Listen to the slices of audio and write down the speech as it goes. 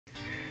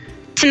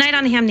Tonight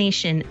on Ham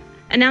Nation,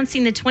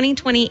 announcing the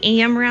 2020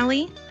 AM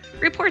Rally,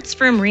 reports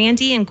from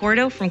Randy and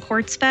Gordo from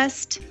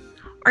Quartzfest,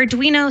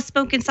 Arduino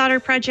Smoke and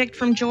Solder project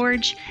from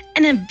George,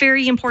 and a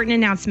very important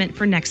announcement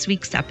for next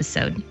week's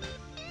episode.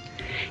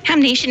 Ham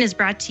Nation is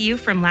brought to you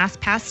from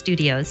LastPass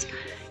Studios.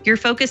 You're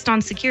focused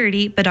on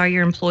security, but are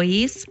your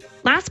employees?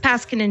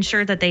 LastPass can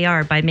ensure that they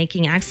are by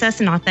making access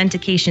and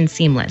authentication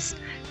seamless.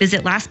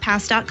 Visit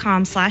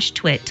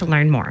lastpass.com/twit to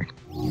learn more.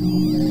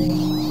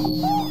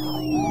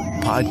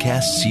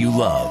 Podcasts you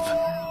love.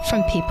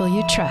 From people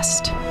you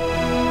trust.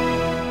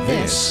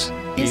 This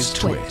is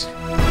Twit.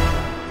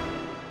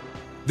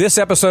 This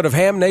episode of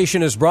Ham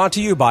Nation is brought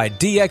to you by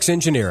DX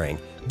Engineering.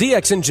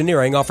 DX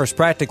Engineering offers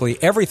practically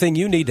everything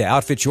you need to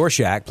outfit your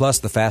shack, plus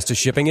the fastest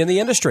shipping in the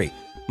industry.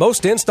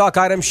 Most in-stock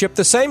items ship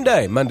the same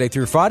day, Monday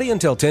through Friday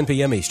until 10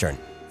 p.m. Eastern.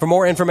 For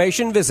more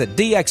information, visit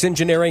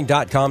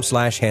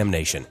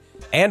dxengineering.com/hamnation.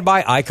 And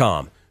by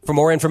ICOM. For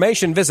more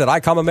information, visit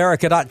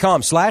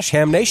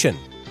icomamerica.com/hamnation.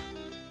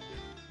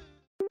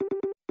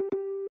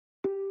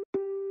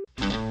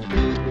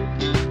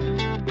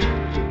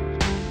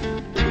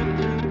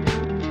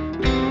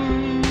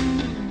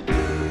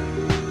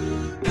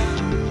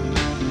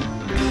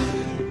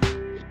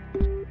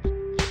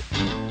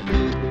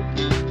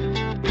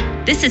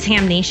 This is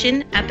Ham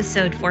Nation,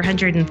 episode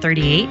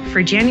 438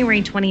 for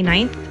January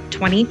 29th,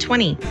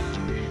 2020.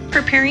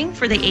 Preparing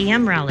for the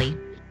AM Rally.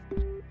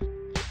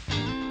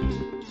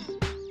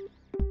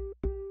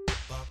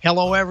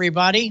 Hello,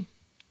 everybody,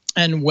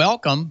 and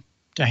welcome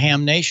to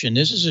Ham Nation.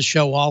 This is a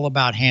show all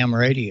about ham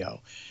radio.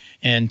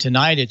 And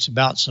tonight it's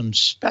about some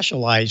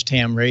specialized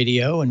ham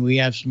radio, and we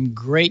have some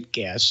great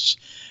guests.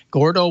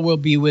 Gordo will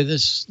be with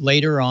us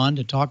later on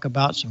to talk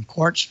about some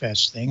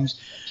Quartzfest things.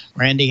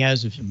 Randy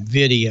has some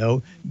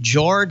video.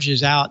 George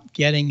is out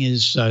getting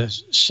his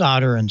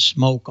solder and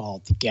smoke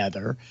all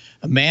together.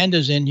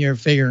 Amanda's in here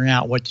figuring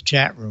out what the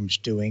chat room's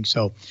doing.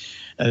 So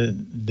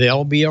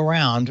they'll be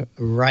around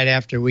right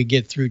after we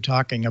get through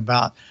talking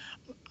about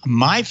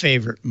my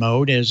favorite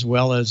mode, as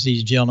well as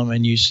these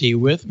gentlemen you see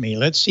with me.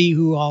 Let's see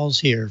who all's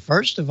here.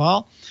 First of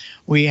all,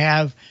 we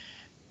have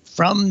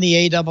from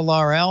the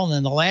ARRL, and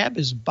in the lab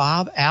is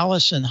Bob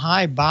Allison.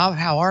 Hi, Bob.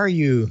 How are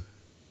you?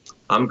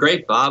 I'm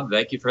great, Bob.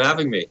 Thank you for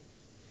having me.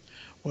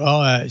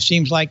 Well, it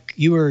seems like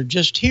you were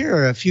just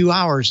here a few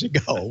hours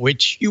ago,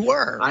 which you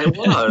were. I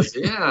was,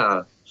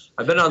 yeah.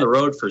 I've been on the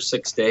road for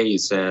 6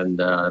 days and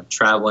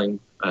traveling,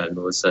 and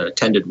was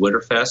attended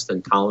Winterfest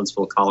in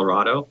Collinsville,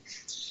 Colorado.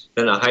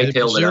 Then I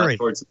hightailed it out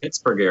towards the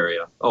Pittsburgh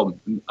area.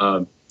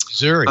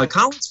 Missouri.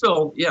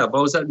 Collinsville, yeah, but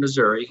I was at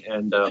Missouri,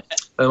 and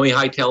then we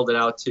hightailed it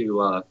out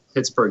to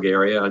Pittsburgh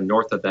area, and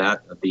north of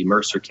that, the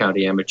Mercer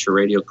County Amateur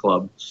Radio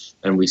Club,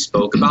 and we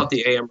spoke about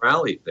the AM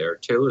Rally there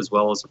too, as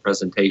well as a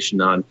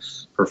presentation on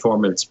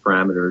performance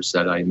parameters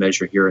that I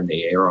measure here in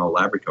the ARRL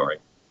laboratory.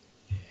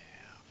 Yeah,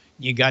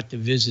 you got to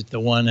visit the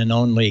one and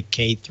only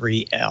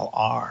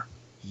K3LR.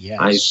 Yes,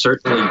 I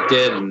certainly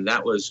did, and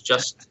that was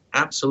just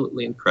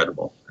absolutely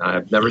incredible.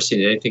 I've never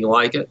seen anything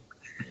like it.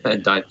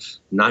 And I'm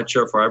not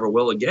sure if I ever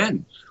will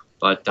again.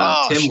 But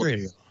Tim, sure.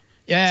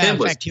 Yeah,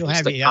 in fact, he'll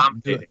have you out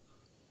and do it.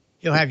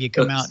 He'll have you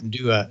come out and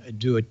do a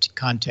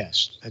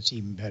contest. That's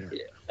even better.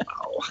 Yeah,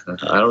 wow.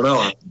 I don't know.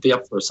 I'd be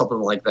up for something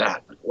like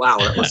that. Wow,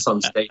 that was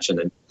some station.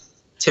 And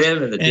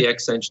Tim and the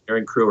DX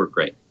Engineering crew are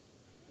great.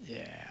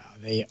 Yeah,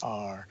 they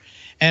are.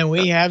 And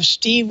we have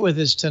Steve with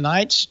us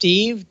tonight.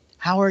 Steve,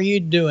 how are you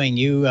doing?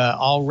 You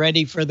all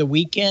ready for the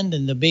weekend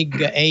and the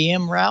big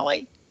AM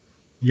rally?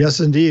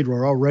 Yes, indeed.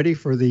 We're all ready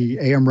for the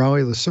AM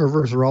Rally. The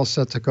servers are all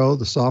set to go.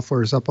 The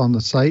software is up on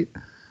the site,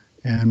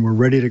 and we're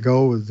ready to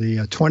go with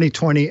the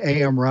 2020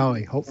 AM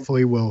Rally.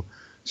 Hopefully, we'll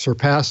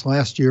surpass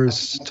last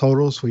year's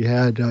totals. We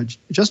had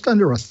just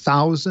under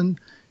 1,000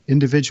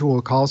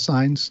 individual call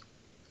signs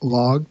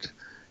logged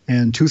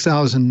and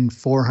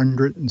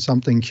 2,400 and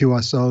something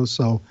QSOs,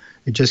 so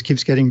it just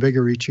keeps getting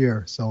bigger each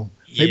year. So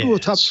maybe we'll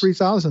top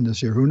 3,000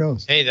 this year. Who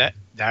knows? Hey, that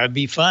would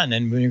be fun,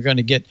 and we're going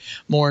to get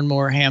more and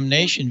more Ham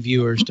Nation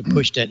viewers to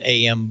push that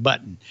AM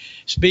button.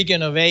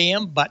 Speaking of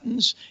AM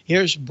buttons,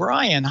 here's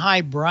Brian.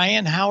 Hi,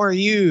 Brian. How are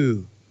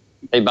you?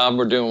 Hey, Bob.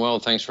 We're doing well.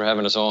 Thanks for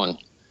having us on.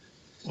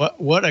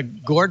 What a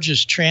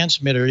gorgeous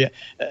transmitter.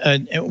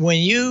 When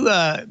you,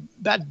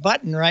 that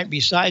button right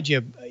beside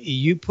you,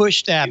 you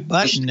push that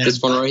button.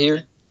 This one right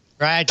here?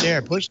 Right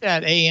there. Push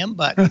that AM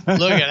button.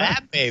 Look at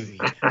that, baby.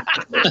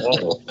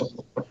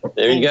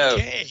 There you go.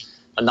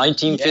 A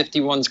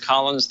 1951's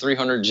Collins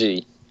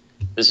 300G.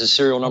 This is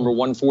serial number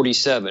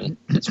 147.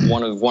 It's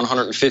one of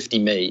 150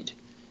 made,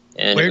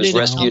 and it was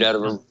rescued out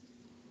of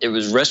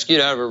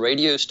a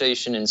radio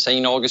station in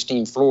St.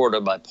 Augustine,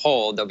 Florida, by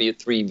Paul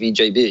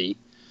W3VJB,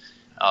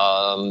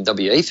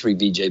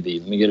 WA3VJB.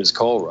 Let me get his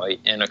call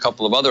right, and a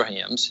couple of other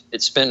hams.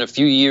 It spent a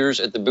few years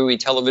at the Bowie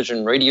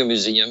Television Radio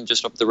Museum,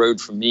 just up the road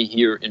from me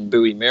here in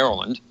Bowie,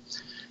 Maryland,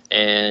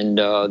 and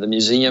the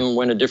museum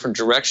went a different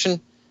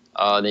direction.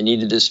 They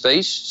needed this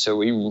space, so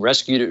we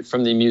rescued it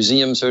from the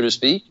museum, so to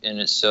speak, and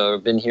it's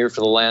been here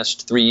for the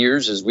last 3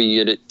 years as we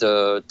get it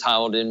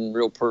tiled in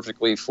real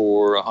perfectly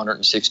for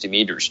 160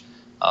 meters.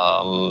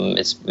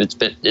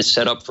 It's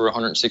set up for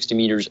 160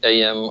 meters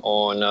AM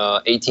on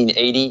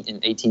 1880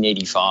 and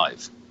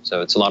 1885.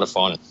 So it's a lot of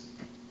fun.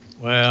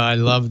 Well, I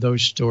love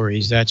those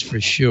stories, that's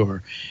for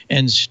sure.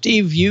 And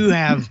Steve, you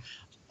have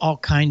all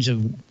kinds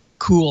of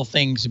cool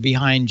things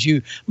behind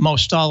you.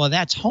 Most all of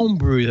that's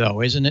homebrew,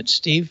 though, isn't it,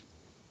 Steve?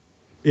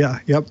 Yeah,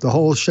 yep. The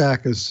whole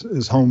shack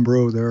is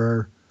homebrew.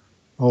 There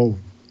are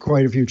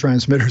quite a few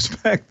transmitters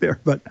back there,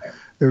 but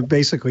there are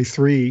basically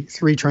three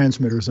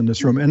transmitters in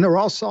this room, and they're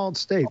all solid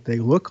state. They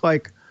look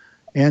like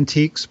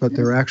antiques, but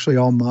they're actually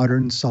all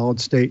modern solid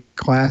state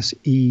Class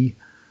E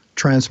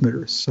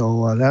transmitters.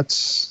 So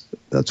that's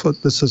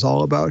what this is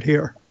all about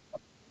here.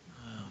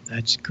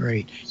 That's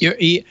great.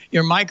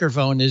 Your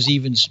microphone is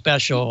even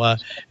special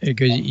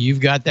because you've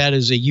got that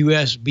as a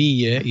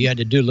USB. You had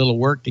to do a little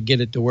work to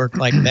get it to work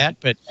like that,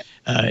 but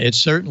it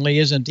certainly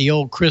isn't the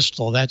old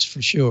crystal, that's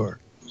for sure.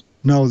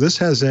 No, this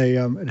has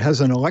it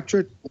has an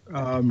electric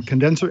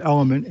condenser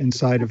element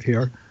inside of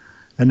here,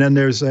 and then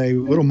there's a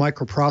little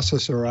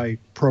microprocessor I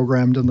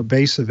programmed in the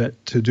base of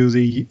it to do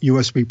the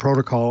USB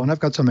protocol, and I've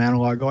got some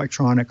analog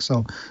electronics.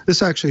 So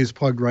this actually is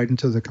plugged right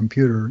into the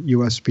computer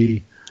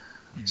USB.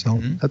 So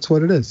that's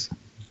what it is.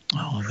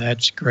 Oh,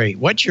 that's great.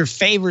 What's your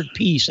favorite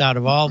piece out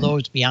of all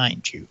those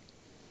behind you?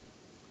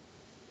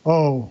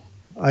 Oh,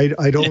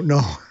 I don't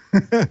know.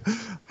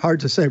 Hard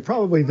to say.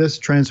 Probably this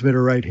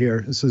transmitter right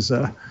here. This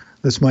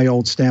is my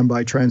old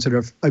standby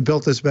transmitter. I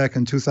built this back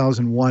in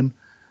 2001,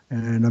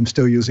 and I'm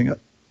still using it.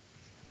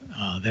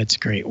 Oh, that's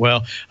great.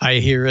 Well, I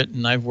hear it,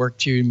 and I've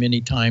worked you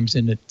many times,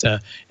 and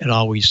it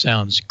always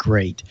sounds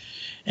great.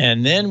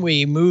 And then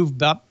we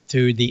moved up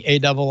to the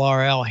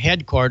ARRL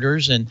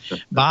headquarters, and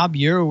Bob,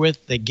 you're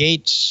with the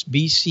Gates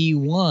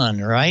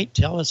BC1, right?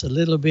 Tell us a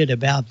little bit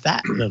about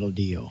that little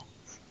deal.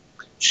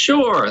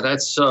 Sure,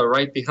 that's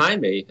right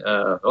behind me.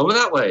 Over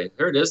that way,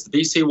 there it is, the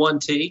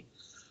BC1T.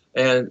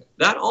 And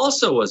that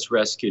also was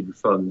rescued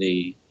from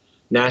the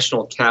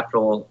National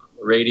Capital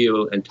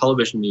Radio and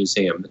Television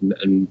Museum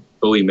in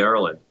Bowie,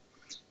 Maryland.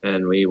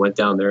 And we went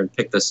down there and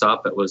picked this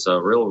up. It was a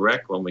real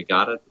wreck when we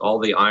got it. All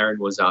the iron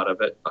was out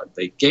of it. But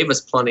they gave us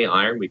plenty of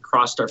iron. We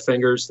crossed our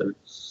fingers that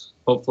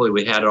hopefully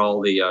we had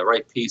all the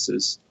right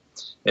pieces.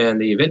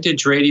 And the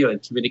Vintage Radio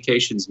and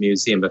Communications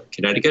Museum of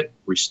Connecticut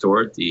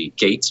restored the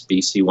Gates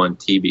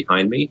BC1T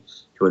behind me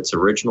to its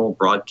original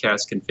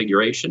broadcast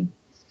configuration.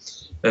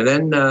 And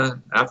then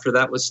after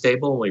that was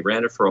stable and we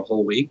ran it for a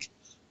whole week,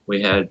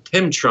 we had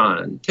Tim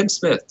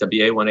Smith,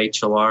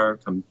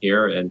 WA1HLR, come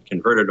here and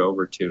convert it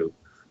over to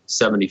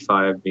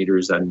 75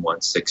 meters and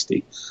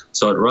 160.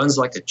 So it runs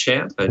like a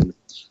champ. And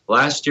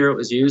last year it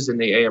was used in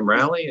the AM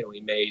rally, and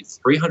we made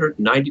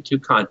 392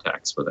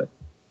 contacts with it.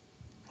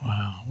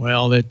 Wow.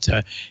 Well, it's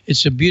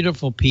a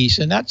beautiful piece,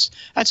 and that's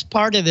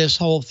part of this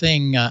whole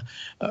thing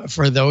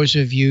for those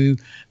of you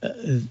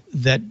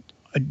that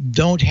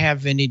don't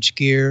have vintage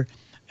gear.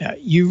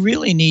 You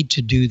really need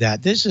to do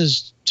that. This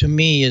is, to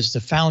me, is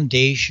the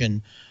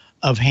foundation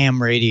of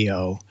ham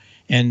radio.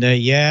 And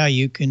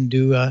you can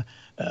do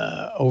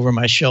over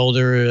my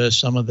shoulder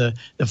some of the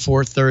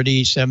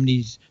 430,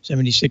 70,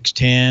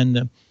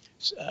 7610,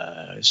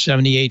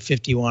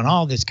 7851,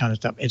 all this kind of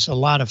stuff. It's a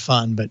lot of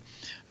fun, but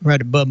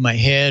right above my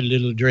head,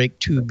 little Drake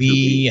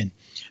 2B, and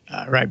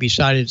right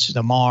beside it's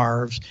the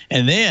Marvs.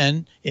 And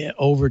then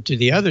over to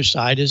the other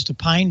side is the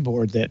pine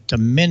board that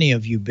many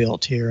of you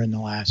built here in the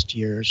last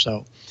year.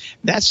 So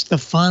that's the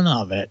fun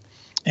of it.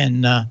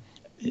 And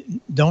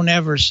don't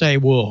ever say,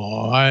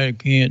 well, I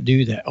can't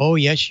do that. Oh,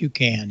 yes, you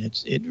can.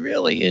 It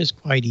really is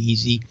quite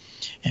easy.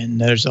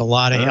 And there's a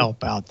lot of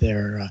help out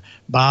there.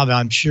 Bob,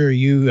 I'm sure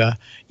you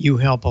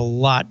help a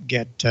lot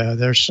get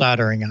their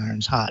soldering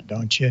irons hot,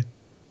 don't you?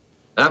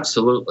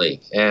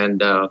 Absolutely.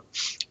 And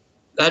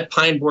that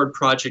pine board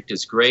project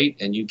is great,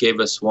 and you gave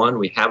us one.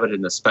 We have it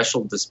in a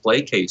special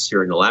display case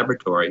here in the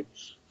laboratory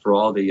for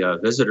all the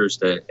visitors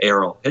to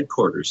ARL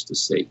headquarters to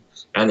see.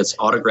 And it's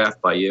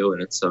autographed by you,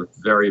 and it's a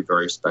very,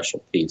 very special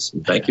piece.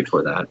 And thank you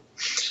for that.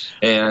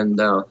 And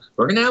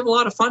we're going to have a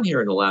lot of fun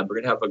here in the lab. We're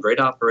going to have a great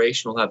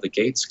operation. We'll have the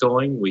gates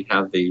going. We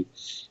have the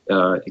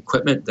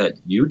equipment that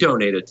you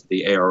donated to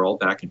the ARL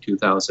back in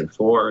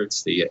 2004.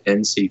 It's the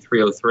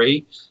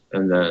NC303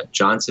 and the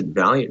Johnson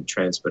Valiant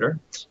transmitter,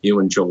 you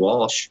and Joe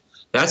Walsh.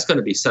 That's going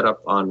to be set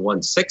up on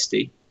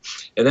 160.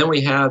 And then we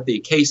have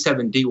the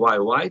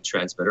K7DYY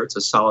transmitter. It's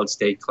a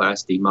solid-state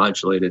Class D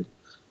modulated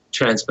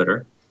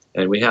transmitter.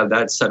 And we have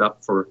that set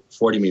up for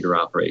 40-meter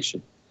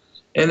operation.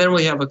 And then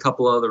we have a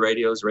couple other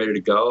radios ready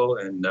to go.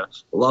 And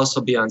we'll also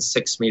be on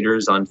 6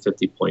 meters on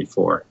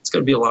 50.4. It's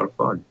going to be a lot of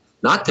fun.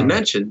 Not to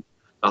mention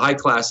the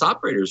high-class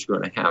operators we're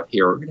going to have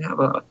here. We're going to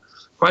have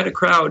quite a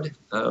crowd.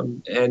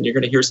 And you're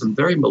going to hear some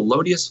very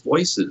melodious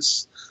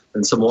voices.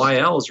 And some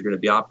YLs are going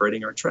to be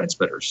operating our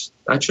transmitters.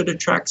 That should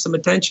attract some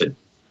attention.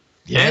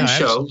 Yeah,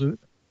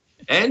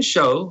 and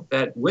show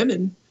that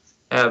women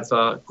have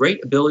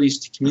great abilities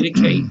to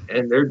communicate,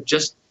 and they're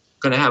just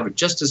going to have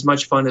just as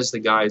much fun as the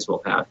guys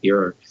will have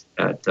here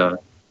at the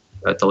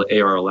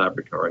AR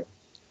laboratory.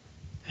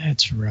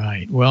 That's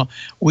right. Well,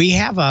 we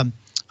have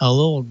a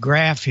little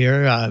graph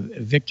here.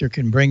 Victor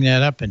can bring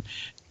that up and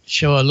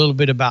show a little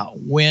bit about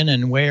when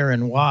and where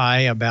and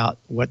why about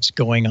what's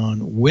going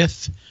on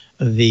with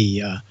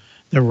the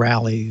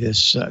rally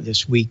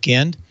this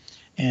weekend.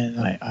 And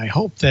I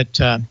hope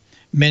that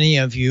many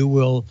of you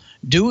will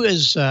do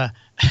as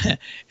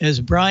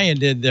Brian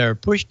did there,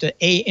 push the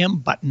AM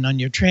button on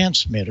your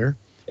transmitter,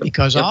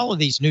 because all of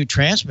these new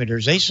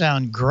transmitters, they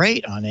sound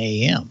great on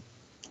AM.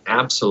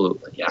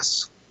 Absolutely,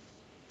 yes.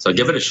 So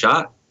give it a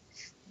shot.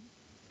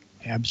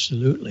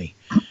 Absolutely.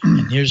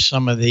 And here's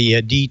some of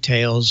the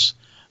details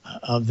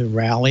of the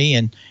rally,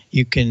 and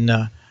you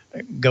can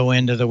go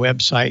into the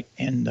website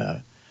and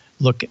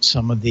look at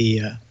some of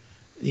the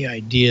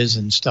ideas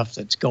and stuff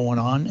that's going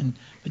on.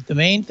 But the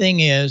main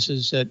thing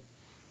is that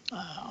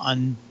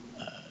on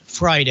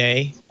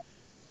Friday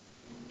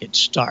it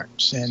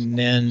starts, and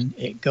then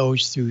it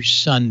goes through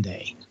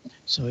Sunday.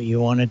 So you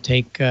want to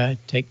take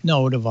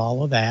note of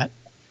all of that.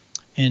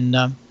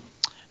 And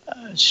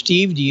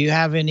Steve, do you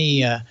have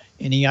any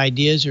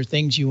ideas or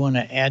things you want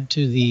to add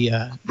to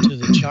the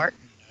chart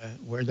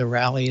where the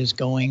rally is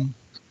going?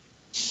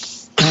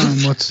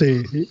 Let's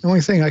see. The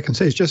only thing I can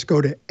say is just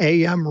go to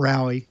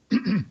AMRally,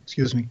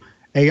 excuse me,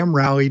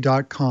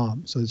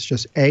 AMRally.com. So it's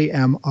just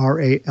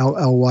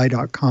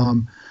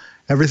AMRALLY.com.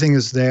 Everything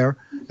is there.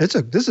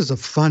 This is a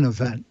fun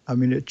event. I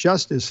mean, it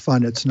just is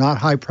fun. It's not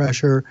high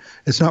pressure.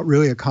 It's not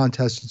really a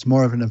contest. It's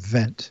more of an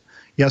event.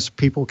 Yes,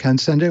 people can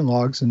send in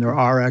logs, and there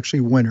are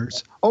actually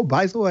winners. Oh,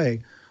 by the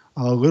way,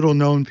 a little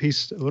known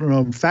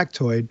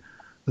factoid,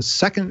 the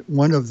second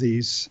one of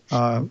these,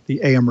 the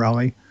AM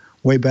rally,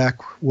 way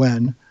back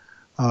when,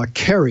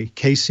 Carrie,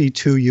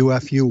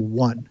 KC2UFU,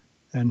 won,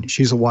 and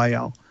she's a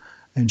YL.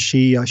 And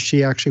she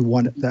actually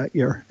won it that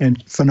year.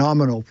 And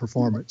phenomenal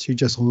performance. She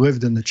just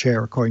lived in the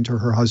chair, according to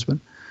her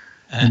husband.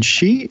 And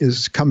she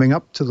is coming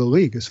up to the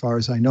league, as far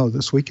as I know,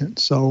 this weekend.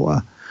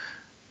 So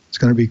it's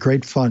going to be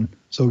great fun.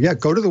 So, yeah,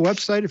 go to the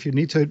website if you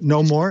need to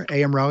know more,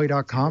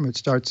 amrally.com. It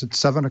starts at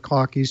 7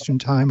 o'clock Eastern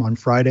Time on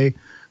Friday,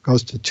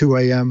 goes to 2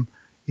 a.m.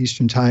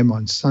 Eastern Time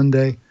on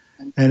Sunday.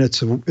 And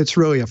it's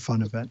really a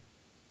fun event.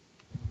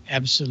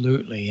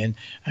 Absolutely. And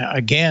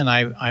again,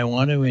 I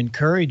want to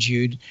encourage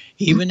you,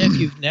 even if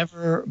you've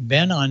never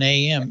been on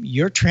AM,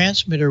 your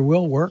transmitter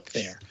will work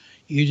there.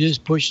 You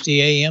just push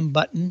the AM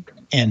button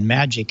and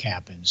magic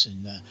happens.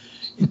 And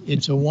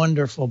it's a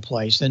wonderful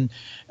place. And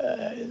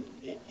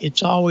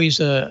it's always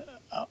a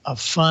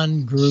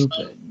fun group,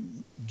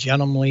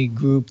 gentlemanly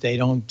group. They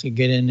don't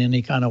get in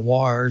any kind of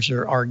wars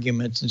or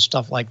arguments and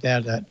stuff like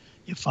that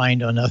you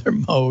find on other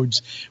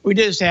modes. We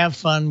just have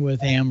fun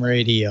with ham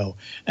radio.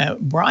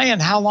 Brian,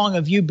 how long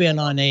have you been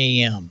on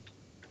AM?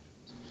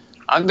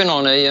 I've been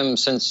on AM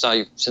since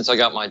I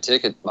got my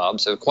ticket, Bob,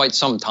 so quite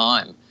some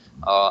time.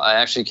 I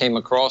actually came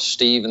across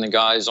Steve and the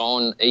guys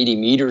on 80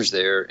 meters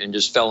there and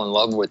just fell in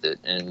love with it.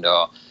 And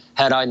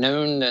had I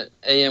known that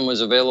AM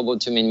was available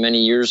to me many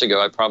years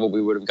ago, I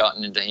probably would have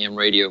gotten into ham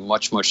radio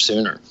much, much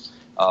sooner.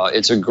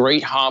 It's a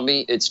great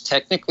hobby. It's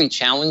technically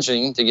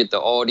challenging to get the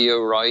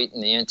audio right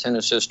and the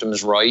antenna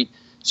systems right.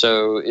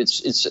 So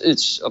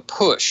it's a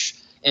push.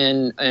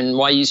 And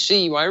why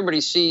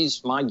everybody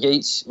sees my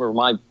gates or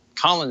my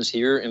Collins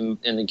here and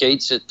the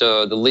gates at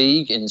the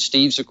league and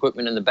Steve's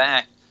equipment in the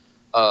back,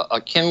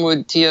 a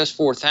Kenwood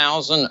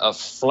TS4000, a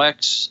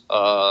Flex,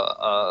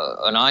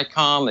 an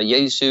ICOM, a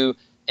Yaesu,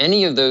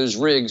 any of those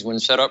rigs, when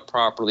set up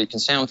properly, can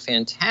sound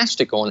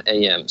fantastic on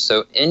AM.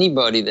 So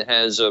anybody that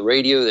has a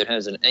radio that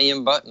has an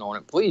AM button on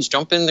it, please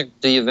jump in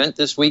the event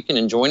this weekend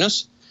and join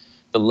us.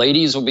 The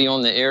ladies will be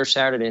on the air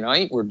Saturday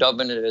night. We're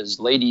dubbing it as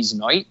Ladies'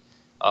 Night.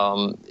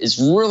 It's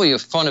really a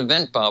fun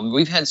event, Bob.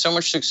 We've had so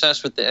much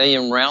success with the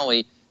AM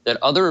rally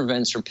that other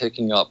events are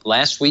picking up.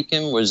 Last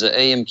weekend was the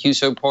AM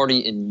QSO party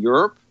in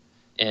Europe,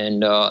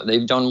 and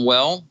they've done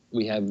well.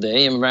 We have the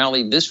AM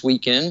rally this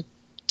weekend.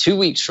 2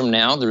 weeks from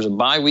now, there's a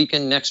bye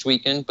weekend next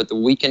weekend, but the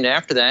weekend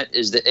after that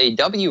is the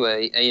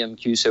AWA AM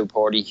QSO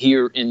party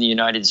here in the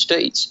United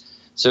States.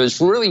 So it's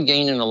really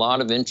gaining a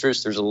lot of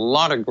interest. There's a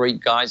lot of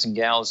great guys and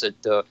gals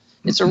that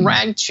it's a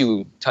rag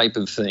chew type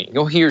of thing.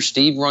 You'll hear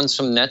Steve run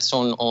some nets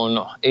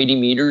on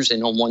 80 meters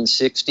and on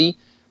 160.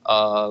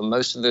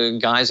 Most of the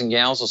guys and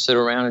gals will sit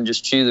around and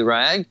just chew the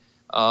rag.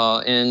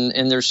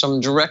 And there's some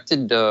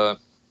directed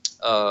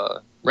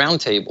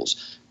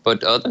roundtables.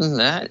 But other than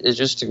that, it's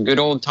just a good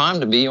old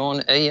time to be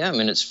on AM,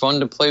 and it's fun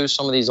to play with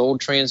some of these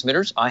old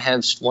transmitters. I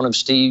have one of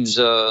Steve's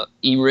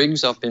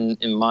E-rigs up in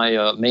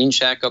my main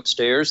shack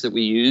upstairs that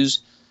we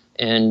use,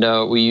 and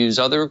we use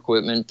other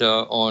equipment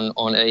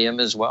on AM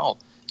as well.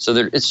 So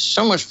it's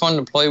so much fun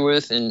to play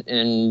with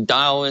and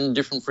dial in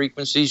different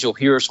frequencies. You'll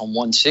hear us on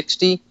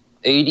 160,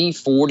 80,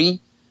 40,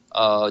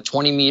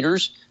 20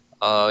 meters.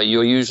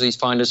 You'll usually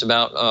find us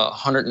about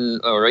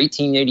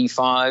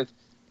 1885.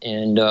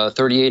 And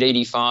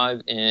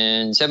 3885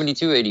 and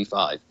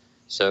 7285.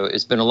 So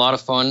it's been a lot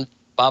of fun.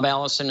 Bob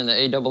Allison and the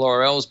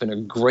ARRL has been a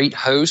great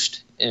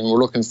host, and we're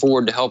looking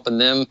forward to helping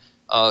them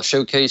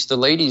showcase the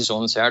ladies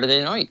on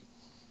Saturday night.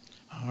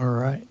 All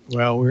right.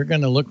 Well, we're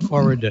going to look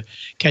forward to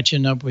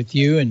catching up with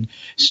you. And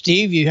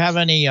Steve, you have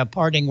any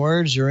parting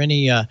words or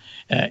any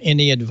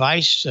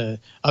advice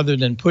other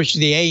than push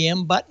the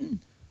AM button?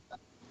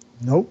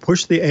 No,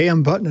 push the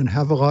AM button and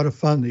have a lot of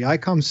fun. The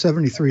ICOM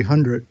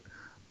 7300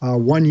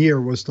 1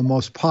 year was the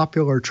most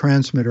popular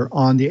transmitter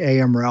on the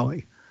AM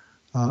rally.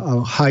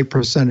 A high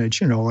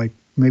percentage, like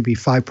maybe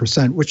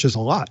 5%, which is a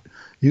lot.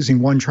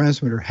 Using one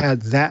transmitter,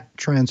 had that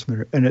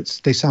transmitter, and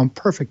they sound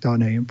perfect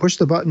on AM. Push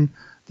the button,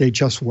 they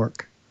just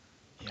work.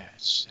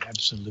 Yes,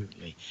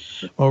 absolutely.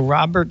 Well,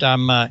 Robert,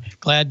 I'm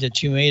glad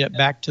that you made it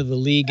back to the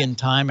league in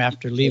time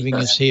after leaving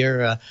us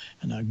here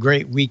in a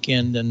great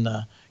weekend in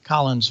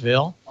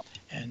Collinsville.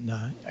 And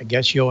I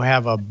guess you'll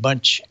have a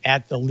bunch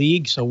at the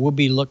league, so we'll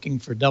be looking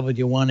for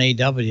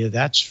W1AW,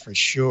 that's for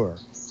sure.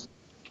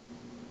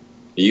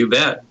 You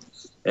bet.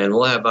 And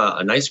we'll have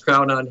a nice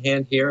crowd on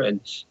hand here.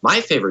 And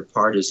my favorite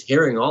part is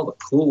hearing all the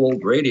cool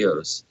old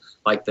radios,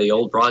 like the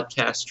old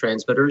broadcast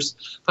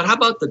transmitters. But how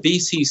about the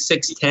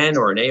BC610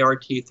 or an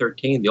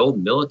ART13? The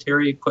old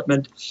military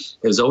equipment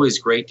is always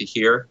great to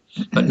hear.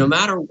 But no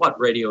matter what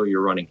radio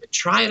you're running,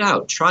 try it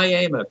out. Try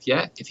AM.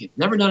 If you've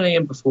never done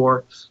AM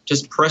before,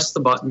 just press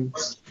the button,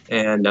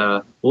 and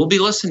we'll be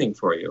listening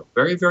for you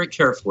very, very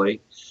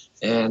carefully.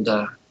 And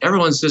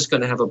everyone's just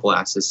going to have a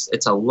blast.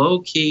 It's a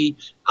low-key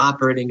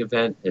operating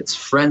event. It's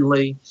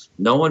friendly.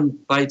 No one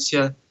bites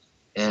you.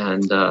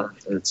 And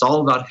it's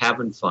all about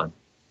having fun.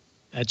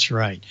 That's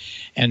right.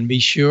 And be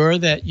sure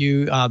that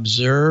you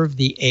observe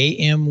the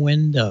AM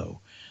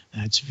window.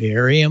 That's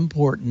very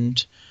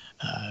important.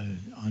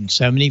 On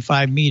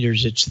 75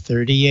 meters, it's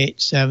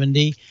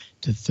 3870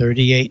 to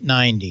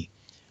 3890.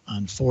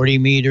 On 40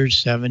 meters,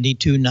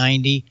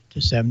 7290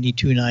 to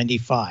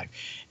 7295.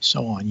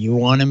 So on. You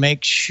want to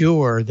make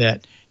sure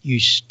that you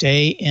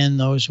stay in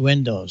those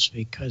windows,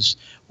 because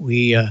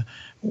we,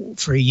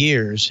 for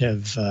years,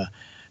 have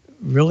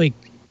really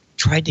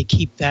tried to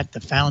keep that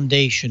the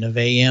foundation of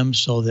AM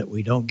so that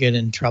we don't get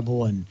in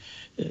trouble and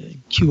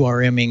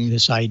QRMing the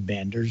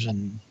sidebanders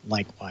and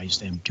likewise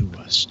them to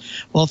us.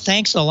 Well,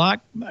 thanks a lot,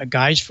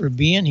 guys, for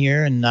being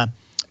here, and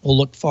we'll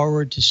look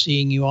forward to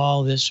seeing you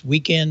all this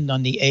weekend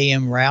on the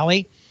AM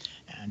rally,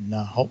 and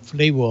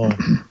hopefully we'll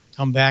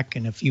come back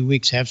in a few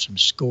weeks, have some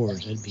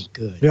scores. That'd be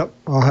good. Yep,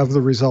 I'll have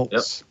the results.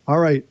 Yep. All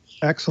right,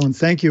 excellent.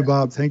 Thank you,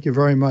 Bob. Thank you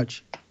very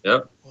much.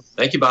 Yep.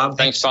 Thank you, Bob.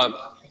 Thanks, Bob.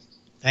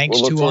 Thanks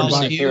to all of you. We'll look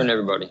forward to hearing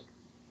everybody.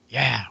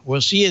 Yeah,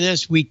 we'll see you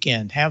this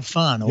weekend. Have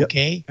fun,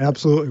 okay? Yep,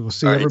 absolutely. We'll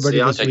see everybody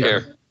this weekend.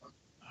 Take care.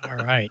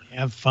 All right,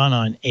 have fun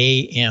on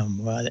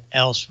AM. What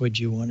else would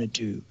you want to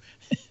do?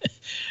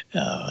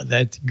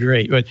 That's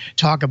great. But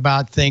talk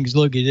about things.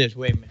 Look at this.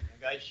 Wait a minute.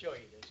 I got to show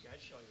you this.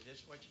 This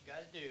is what you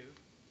got to do.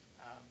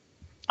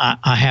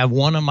 I have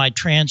one of my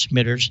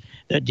transmitters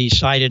that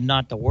decided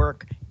not to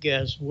work.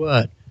 Guess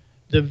what?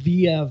 The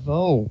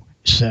VFO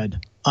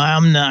said,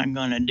 I'm not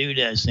going to do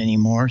this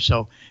anymore.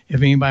 So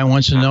if anybody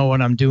wants to know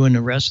what I'm doing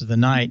the rest of the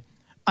night,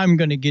 I'm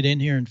going to get in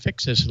here and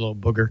fix this little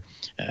booger.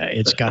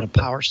 It's got a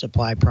power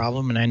supply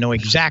problem, and I know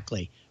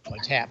exactly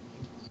what's happening.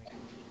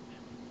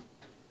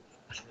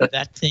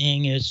 That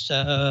thing is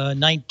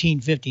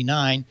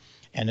 1959,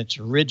 and it's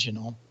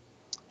original.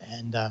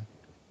 And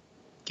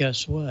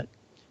guess what?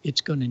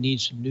 It's going to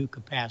need some new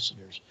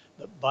capacitors.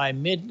 But by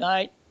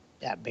midnight,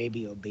 that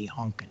baby will be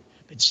honking.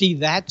 But see,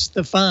 that's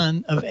the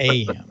fun of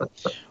AM.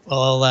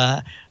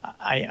 Well,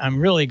 I'm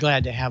really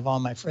glad to have all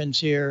my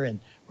friends here, and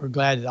we're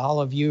glad that all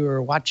of you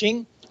are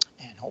watching,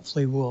 and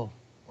hopefully we'll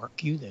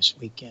work you this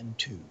weekend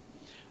too.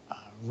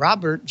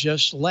 Robert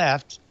just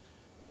left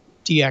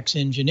DX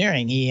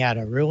Engineering. He had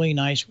a really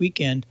nice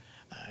weekend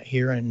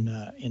here in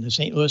the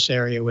St. Louis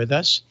area with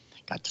us.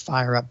 Got to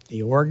fire up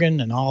the organ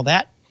and all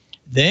that.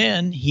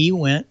 Then he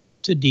went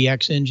to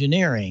DX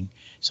Engineering.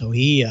 So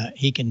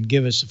he can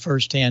give us a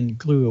first-hand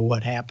clue of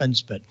what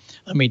happens. But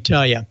let me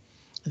tell you,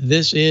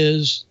 this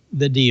is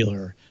the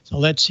dealer. So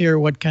let's hear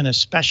what kind of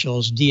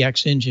specials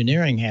DX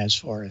Engineering has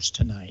for us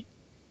tonight.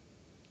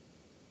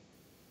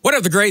 One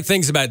of the great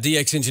things about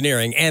DX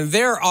Engineering, and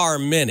there are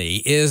many,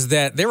 is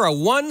that they're a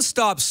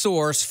one-stop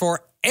source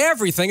for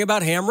everything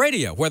about ham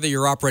radio, whether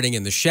you're operating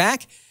in the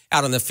shack,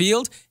 out in the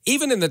field,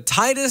 even in the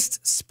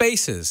tightest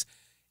spaces.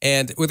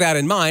 And with that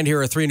in mind,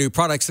 here are 3 new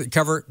products that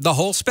cover the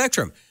whole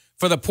spectrum.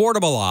 For the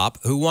portable op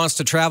who wants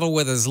to travel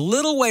with as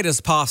little weight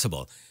as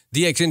possible,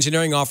 DX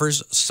Engineering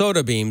offers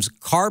SodaBeam's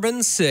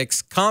Carbon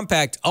 6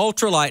 compact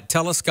ultralight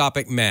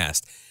telescopic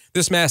mast.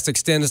 This mast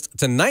extends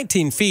to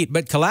 19 feet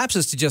but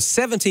collapses to just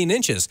 17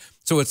 inches,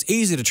 so it's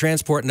easy to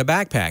transport in a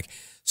backpack.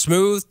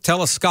 Smooth,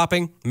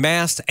 telescoping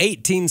mast,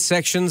 18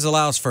 sections,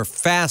 allows for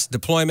fast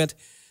deployment.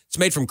 It's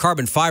made from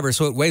carbon fiber,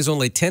 so it weighs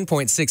only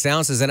 10.6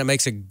 ounces, and it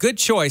makes a good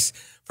choice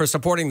for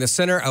supporting the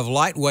center of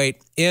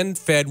lightweight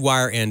end-fed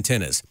wire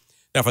antennas.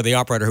 Now, for the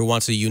operator who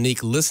wants a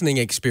unique listening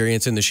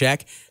experience in the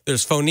shack,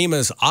 there's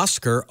Phonema's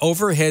Oscar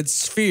Overhead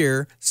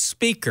Sphere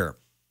Speaker.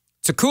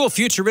 It's a cool,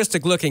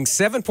 futuristic-looking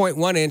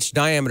 7.1-inch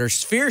diameter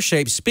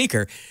sphere-shaped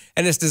speaker,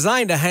 and it's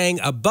designed to hang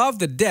above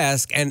the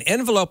desk and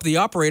envelope the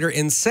operator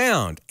in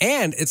sound.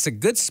 And it's a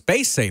good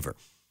space saver.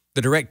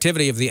 The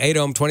directivity of the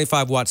 8-ohm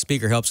 25-watt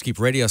speaker helps keep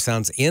radio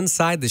sounds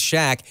inside the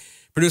shack,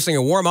 producing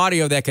a warm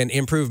audio that can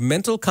improve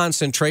mental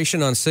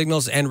concentration on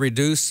signals and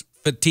reduce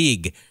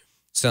fatigue.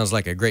 Sounds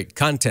like a great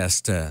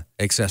contest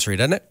accessory,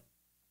 doesn't it?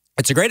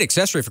 It's a great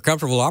accessory for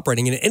comfortable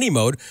operating in any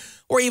mode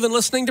or even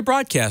listening to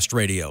broadcast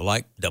radio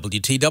like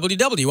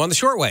WTWW on the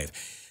shortwave.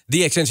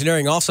 DX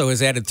Engineering also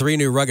has added 3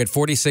 new rugged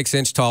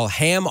 46-inch tall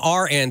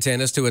ham-R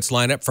antennas to its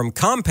lineup from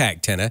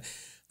Compact Tenna.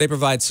 They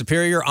provide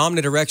superior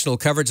omnidirectional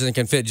coverage and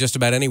can fit just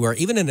about anywhere,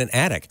 even in an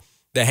attic.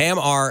 The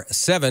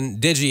HamR7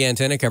 Digi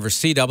antenna covers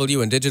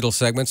CW and digital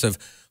segments of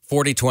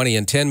 40, 20,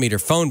 and 10-meter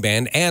phone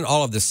band and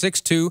all of the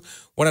 6.2,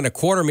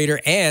 1.25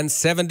 meter, and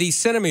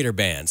 70-centimeter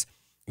bands.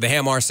 The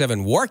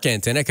HamR7 Work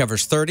antenna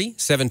covers 30,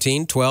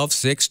 17, 12,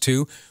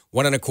 6.2,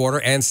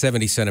 1.25, and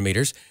 70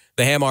 centimeters.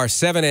 The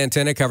HamR7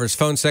 antenna covers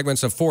phone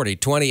segments of 40,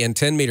 20, and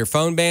 10-meter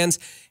phone bands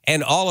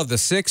and all of the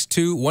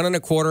 6.2,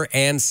 1.25,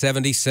 and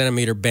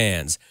 70-centimeter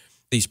bands.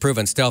 These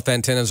proven stealth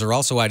antennas are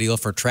also ideal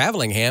for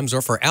traveling hams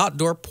or for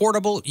outdoor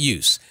portable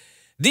use.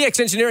 DX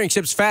Engineering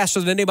ships faster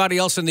than anybody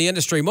else in the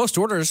industry. Most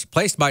orders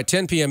placed by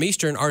 10 p.m.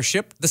 Eastern are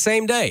shipped the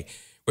same day.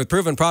 With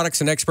proven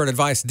products and expert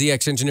advice,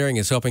 DX Engineering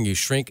is helping you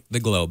shrink the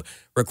globe.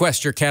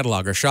 Request your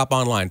catalog or shop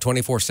online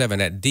 24/7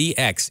 at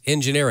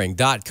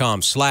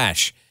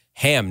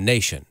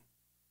dxengineering.com/HamNation.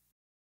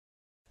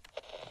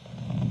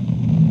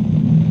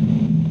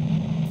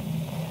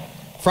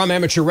 From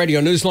Amateur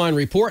Radio Newsline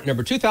Report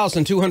number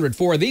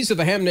 2204, these are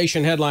the Ham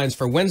Nation headlines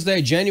for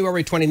Wednesday,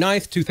 January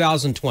 29th,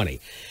 2020.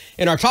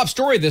 In our top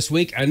story this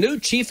week, a new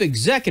chief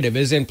executive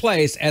is in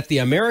place at the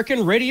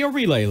American Radio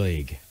Relay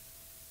League.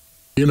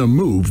 In a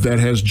move that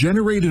has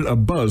generated a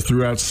buzz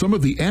throughout some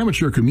of the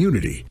amateur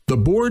community, the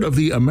board of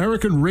the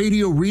American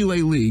Radio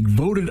Relay League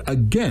voted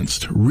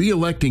against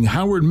re-electing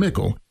Howard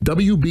Mickle,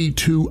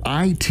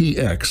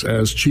 WB2ITX,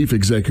 as chief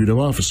executive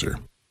officer.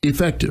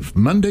 Effective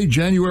Monday,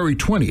 January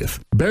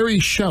 20th,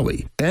 Barry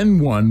Shelley,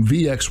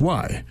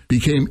 N1VXY,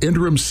 became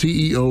interim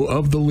CEO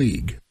of the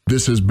league.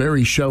 This is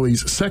Barry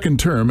Shelley's second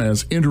term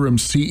as interim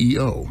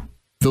CEO.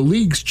 The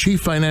league's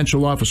chief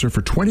financial officer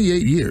for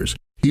 28 years,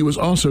 he was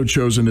also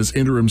chosen as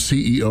interim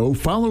CEO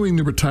following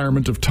the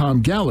retirement of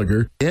Tom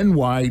Gallagher,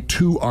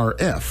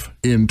 NY2RF,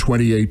 in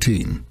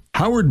 2018.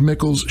 Howard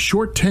Mickle's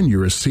short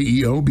tenure as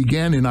CEO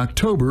began in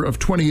October of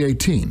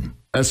 2018.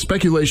 As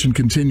speculation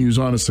continues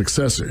on a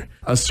successor,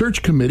 a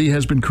search committee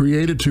has been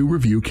created to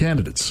review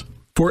candidates.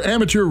 For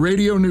Amateur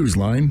Radio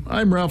Newsline,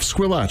 I'm Ralph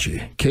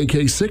Squillace,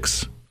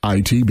 KK6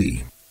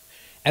 ITB.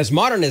 As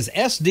modern as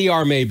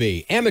SDR may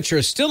be,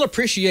 amateurs still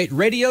appreciate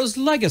radio's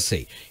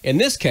legacy. In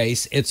this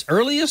case, its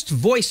earliest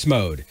voice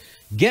mode.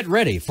 Get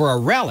ready for a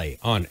rally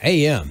on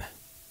AM.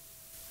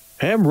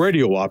 Ham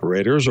radio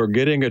operators are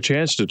getting a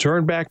chance to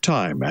turn back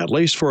time, at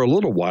least for a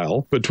little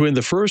while, between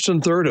the 1st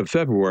and 3rd of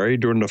February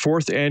during the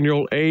 4th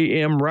annual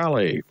AM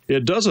Rally.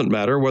 It doesn't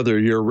matter whether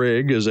your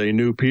rig is a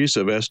new piece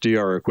of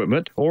SDR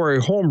equipment or a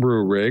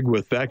homebrew rig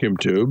with vacuum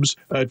tubes,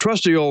 a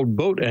trusty old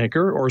boat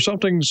anchor, or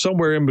something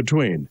somewhere in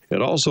between.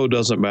 It also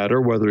doesn't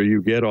matter whether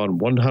you get on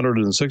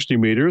 160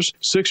 meters,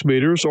 6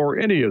 meters, or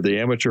any of the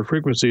amateur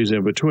frequencies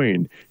in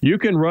between. You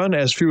can run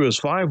as few as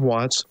 5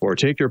 watts or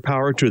take your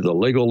power to the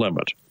legal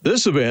limit.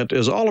 This event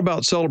is all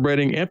about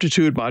celebrating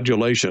amplitude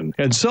modulation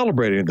and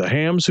celebrating the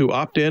hams who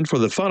opt in for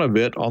the fun of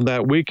it on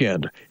that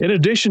weekend. In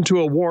addition to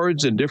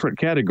awards in different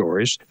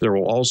categories, there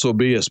will also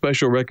be a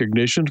special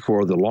recognition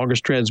for the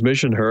longest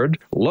transmission heard,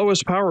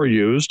 lowest power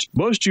used,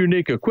 most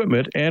unique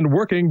equipment, and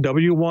working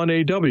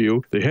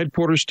W1AW, the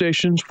headquarters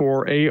stations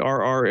for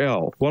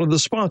ARRL, one of the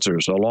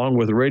sponsors, along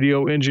with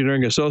Radio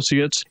Engineering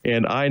Associates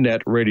and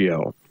iNet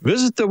Radio.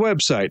 Visit the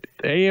website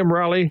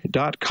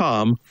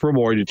amrally.com for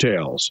more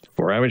details.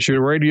 For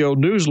Amateur Radio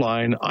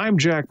Newsline, I'm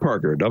Jack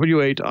Parker,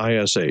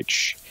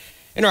 W8ISH.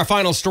 In our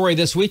final story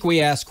this week, we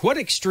ask, what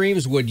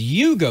extremes would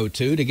you go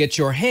to get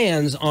your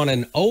hands on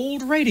an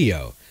old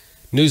radio?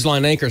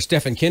 Newsline anchor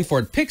Stephen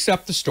Kinford picks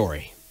up the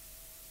story.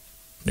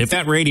 If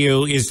that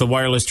radio is the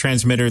wireless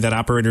transmitter that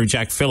operator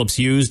Jack Phillips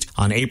used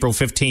on April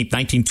 15,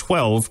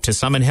 1912 to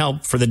summon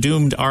help for the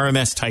doomed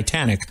RMS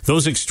Titanic,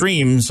 those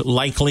extremes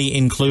likely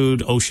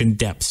include ocean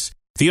depths.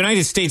 The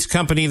United States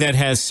company that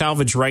has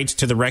salvage rights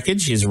to the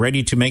wreckage is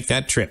ready to make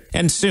that trip,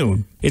 and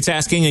soon. It's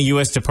asking a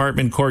U.S.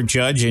 Department Court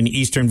judge in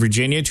Eastern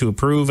Virginia to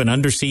approve an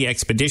undersea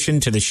expedition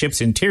to the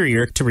ship's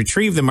interior to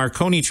retrieve the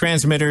Marconi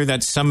transmitter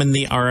that summoned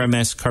the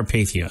RMS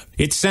Carpathia.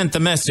 It sent the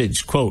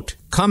message, quote,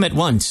 "Come at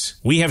once.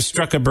 We have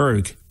struck a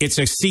berg. It's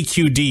a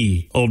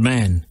CQD, old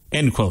man."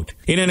 End quote.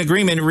 In an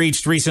agreement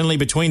reached recently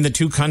between the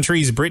two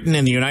countries, Britain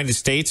and the United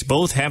States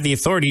both have the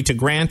authority to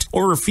grant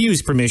or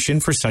refuse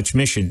permission for such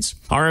missions.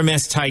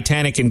 RMS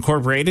Titanic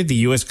Incorporated, the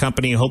U.S.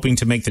 company hoping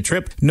to make the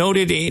trip,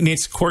 noted in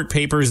its court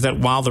papers that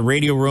while the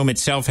radio room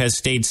itself has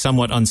stayed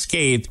somewhat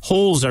unscathed,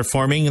 holes are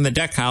forming in the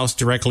deck house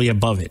directly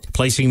above it,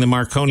 placing the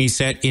Marconi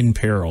set in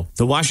peril.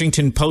 The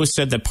Washington Post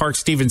said that Park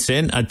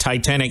Stevenson, a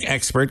Titanic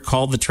expert,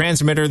 called the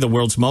transmitter the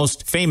world's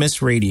most famous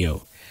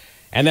radio.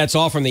 And that's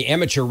all from the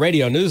Amateur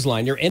Radio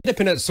Newsline, your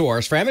independent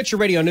source for amateur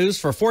radio news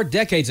for 4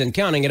 decades and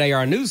counting at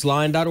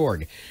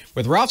arnewsline.org.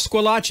 With Ralph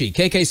Squillace,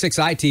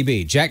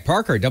 KK6ITB, Jack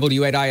Parker,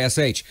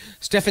 W8ISH,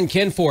 Stephen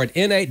Kinford,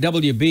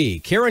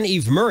 N8WB, Karen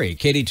Eve Murray,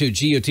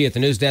 KD2GUT at the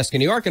news desk in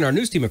New York, and our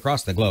news team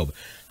across the globe.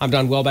 I'm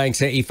Don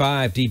Wilbanks,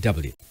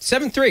 AE5DW.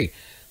 7-3.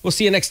 We'll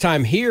see you next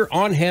time here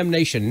on Ham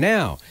Nation.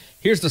 Now,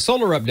 here's the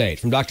solar update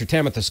from Dr.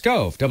 Tamitha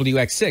Skov,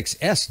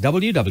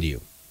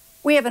 WX6SWW.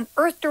 We have an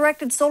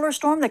Earth-directed solar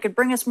storm that could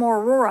bring us more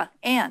aurora,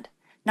 and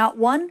not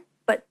one,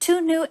 but 2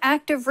 new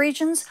active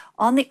regions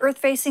on the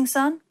Earth-facing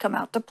sun come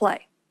out to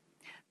play.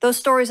 Those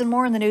stories and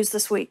more in the news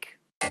this week.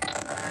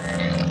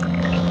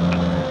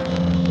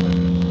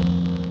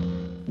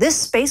 This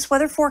space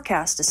weather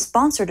forecast is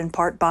sponsored in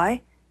part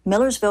by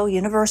Millersville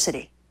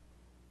University.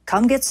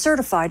 Come get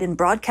certified in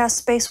broadcast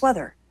space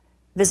weather.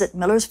 Visit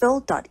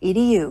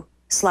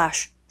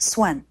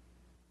millersville.edu/SWEN.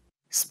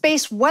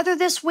 Space weather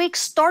this week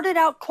started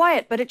out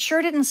quiet, but it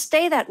sure didn't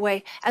stay that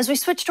way. As we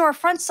switch to our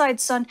front side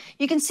sun,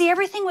 you can see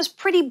everything was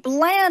pretty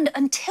bland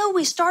until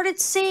we started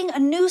seeing a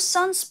new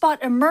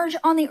sunspot emerge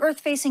on the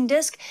Earth-facing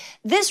disk.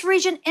 This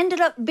region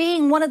ended up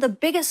being one of the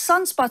biggest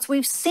sunspots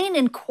we've seen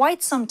in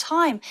quite some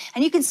time,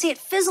 and you can see it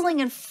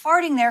fizzling and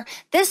farting there.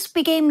 This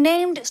became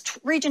named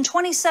region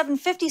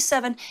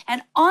 2757,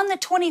 and on the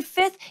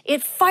 25th,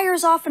 it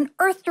fires off an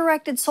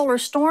Earth-directed solar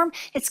storm.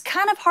 It's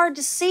kind of hard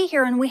to see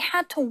here, and we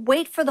had to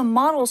wait for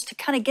the models to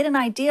kind of get an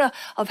idea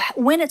of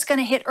when it's going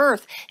to hit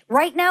Earth.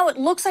 Right now, it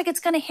looks like it's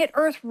going to hit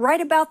Earth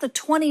right about the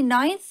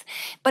 29th,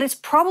 but it's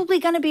probably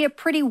going to be a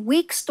pretty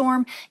weak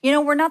storm. You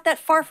know, we're not that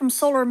far from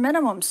solar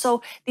minimum,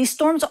 so these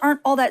storms aren't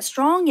all that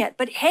strong yet.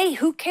 But hey,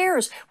 who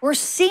cares? We're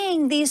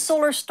seeing these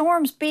solar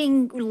storms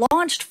being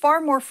launched far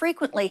more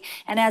frequently,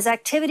 and as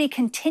activity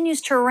continues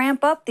to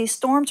ramp up, these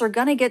storms are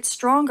going to get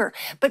stronger.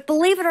 But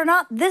believe it or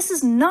not, this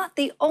is not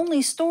the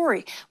only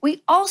story.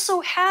 We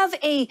also have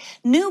a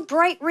new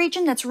bright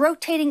region that's rotating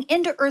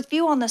into Earth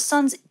view on the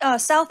sun's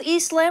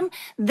southeast limb.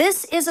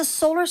 This is a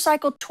solar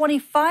cycle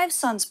 25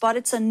 sunspot.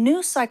 It's a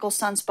new cycle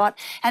sunspot,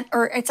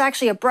 or it's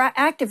actually a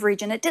active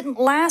region. It didn't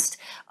last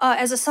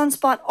as a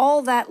sunspot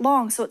all that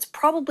long, so it's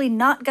probably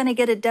not going to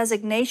get a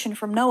designation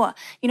from NOAA.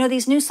 You know,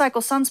 these new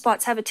cycle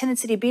sunspots have a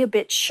tendency to be a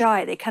bit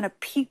shy. They kind of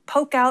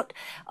poke out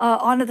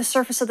onto the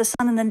surface of the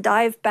sun and then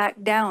dive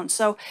back down.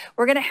 So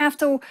we're going to have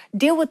to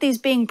deal with these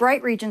being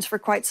bright regions for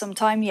quite some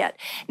time yet.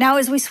 Now,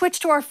 as we switch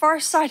to our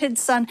far-sighted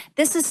sun,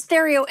 this is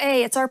Stereo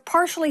A. It's our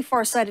partially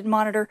far-sighted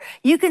monitor.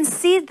 You can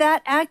see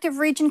that active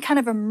region kind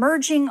of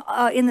emerging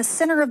in the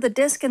center of the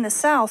disk in the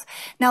south.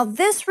 Now,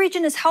 this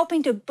region is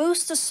helping to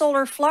boost the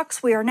solar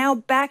flux. We are now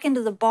back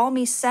into the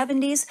balmy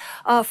 70s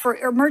for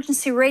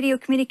emergency radio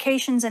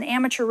communications and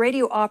amateur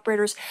radio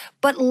operators.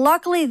 But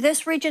luckily,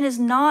 this region is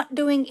not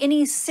doing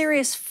any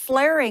serious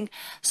flaring,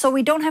 so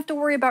we don't have to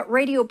worry about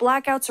radio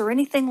blackouts or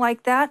anything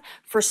like that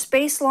for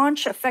space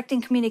launch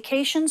affecting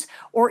communications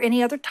or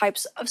any other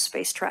types of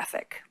space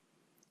traffic.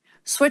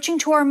 Switching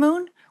to our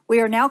moon,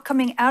 we are now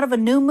coming out of a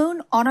new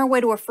moon on our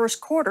way to a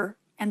first quarter,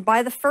 and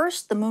by the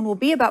first, the moon will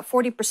be about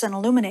 40%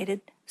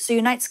 illuminated. So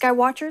you night sky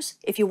watchers,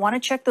 if you want to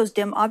check those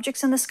dim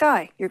objects in the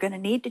sky, you're going to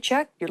need to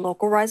check your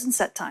local rise and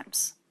set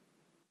times.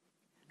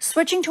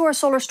 Switching to our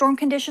solar storm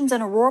conditions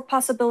and aurora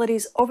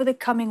possibilities over the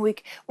coming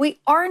week, we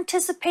are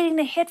anticipating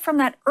the hit from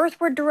that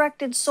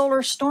earthward-directed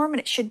solar storm, and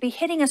it should be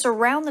hitting us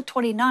around the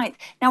 29th.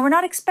 Now, we're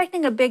not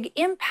expecting a big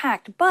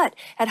impact, but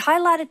at high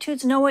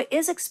latitudes, NOAA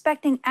is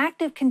expecting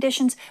active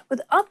conditions with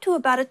up to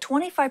about a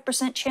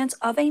 25% chance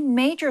of a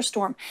major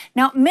storm.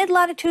 Now,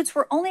 mid-latitudes,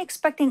 we're only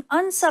expecting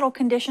unsettled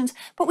conditions,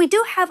 but we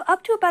do have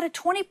up to about a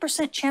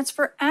 20% chance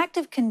for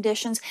active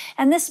conditions,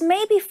 and this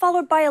may be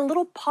followed by a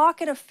little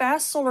pocket of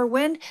fast solar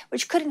wind,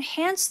 which could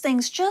enhance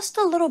things just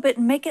a little bit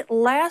and make it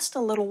last a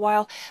little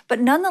while. But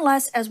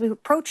nonetheless, as we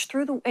approach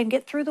through and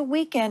get through the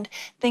weekend,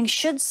 things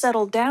should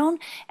settle down.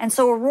 And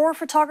so aurora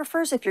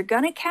photographers, if you're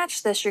going to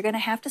catch this, you're going to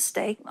have to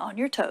stay on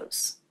your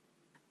toes.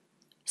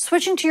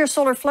 Switching to your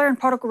solar flare and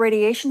particle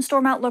radiation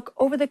storm outlook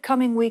over the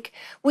coming week,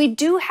 we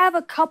do have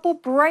a couple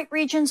bright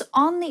regions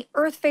on the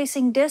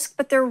Earth-facing disk,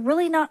 but they're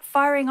really not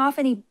firing off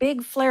any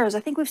big flares. I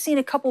think we've seen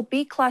a couple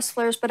B-class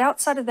flares, but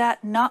outside of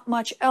that, not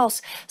much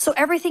else. So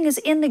everything is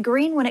in the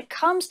green when it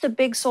comes to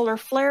big solar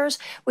flares.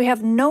 We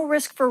have no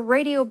risk for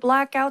radio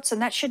blackouts,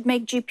 and that should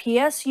make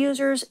GPS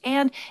users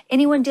and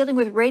anyone dealing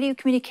with radio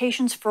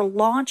communications for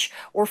launch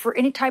or for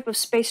any type of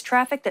space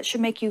traffic, that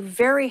should make you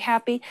very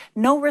happy.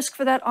 No risk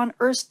for that on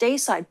Earth's day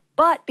side.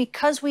 But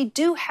because we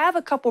do have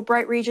a couple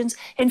bright regions,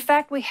 in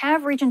fact, we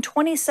have region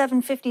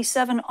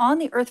 2757 on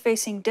the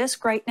Earth-facing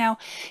disk right now.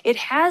 It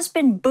has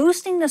been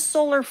boosting the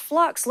solar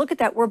flux. Look at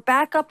that. We're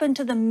back up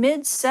into the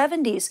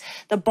mid-70s,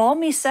 the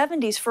balmy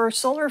 70s for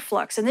solar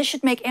flux. And this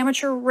should make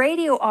amateur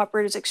radio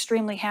operators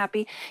extremely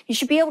happy. You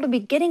should be able to be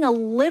getting a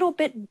little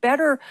bit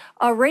better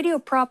radio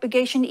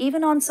propagation,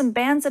 even on some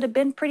bands that have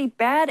been pretty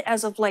bad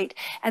as of late.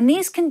 And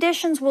these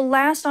conditions will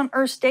last on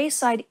Earth's day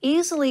side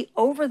easily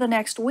over the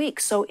next week.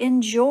 So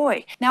enjoy.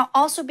 enjoy. Now,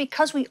 also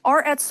because we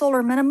are at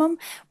solar minimum,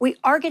 we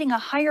are getting a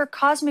higher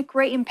cosmic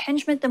ray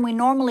impingement than we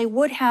normally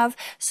would have.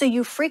 So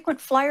you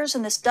frequent flyers,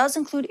 and this does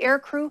include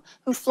aircrew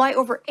who fly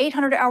over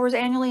 800 hours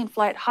annually and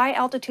fly at high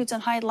altitudes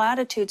and high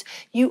latitudes,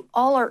 you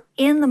all are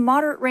in the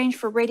moderate range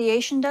for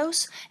radiation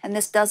dose, and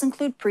this does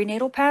include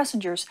prenatal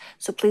passengers.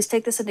 So please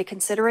take this into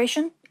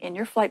consideration in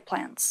your flight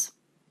plans.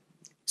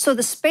 So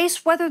the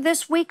space weather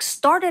this week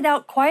started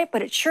out quiet,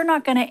 but it's sure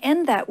not going to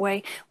end that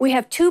way. We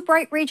have 2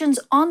 bright regions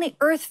on the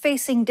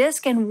Earth-facing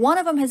disk, and one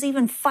of them has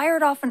even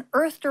fired off an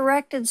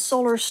Earth-directed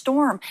solar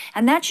storm.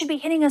 And that should be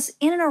hitting us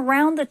in and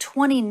around the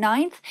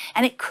 29th,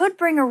 and it could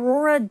bring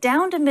aurora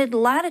down to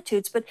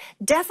mid-latitudes, but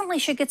definitely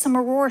should get some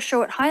aurora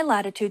show at high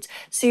latitudes.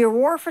 So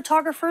aurora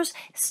photographers,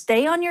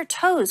 stay on your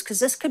toes,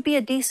 because this could be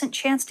a decent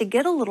chance to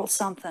get a little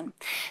something.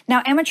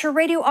 Now, amateur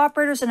radio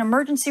operators and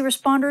emergency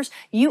responders,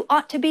 you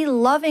ought to be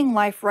loving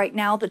life right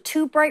now. The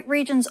 2 bright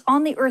regions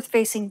on the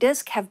Earth-facing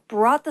disk have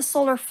brought the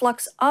solar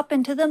flux up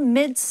into the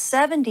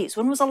mid-70s.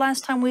 When was the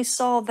last time we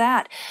saw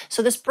that?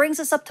 So this brings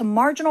us up to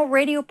marginal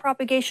radio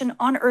propagation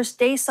on Earth's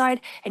day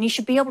side, and you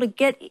should be able to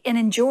get and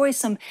enjoy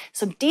some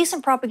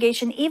decent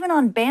propagation even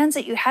on bands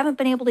that you haven't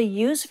been able to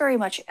use very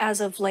much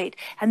as of late.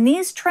 And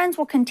these trends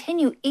will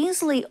continue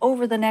easily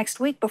over the next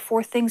week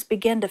before things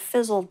begin to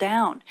fizzle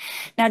down.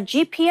 Now,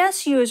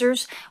 GPS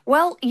users,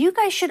 well, you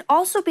guys should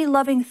also be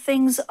loving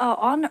things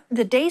on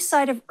the day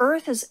side of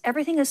Earth, as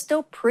everything is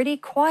still pretty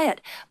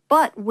quiet.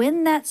 But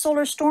when that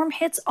solar storm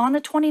hits on the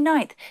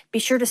 29th, be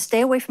sure to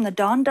stay away from the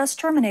dawn dust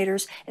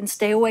terminators and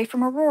stay away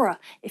from aurora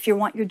if you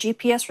want your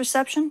GPS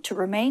reception to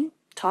remain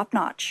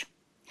top-notch.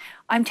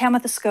 I'm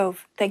Tamitha Skov.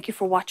 Thank you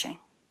for watching.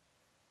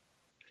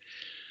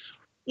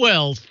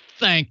 Well,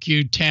 thank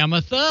you,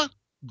 Tamitha.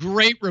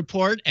 Great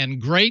report and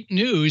great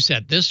news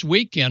that this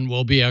weekend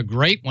will be a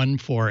great one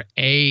for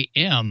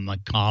AM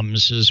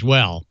comms as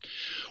well.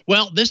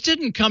 Well, this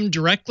didn't come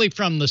directly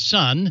from the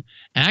sun.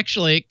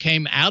 Actually, it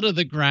came out of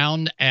the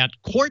ground at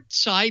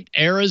Quartzsite,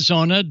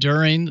 Arizona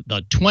during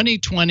the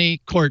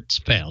 2020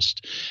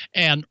 Quartzfest.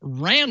 And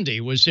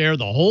Randy was there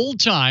the whole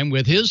time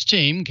with his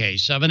team,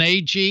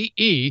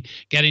 K7AGE,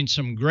 getting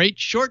some great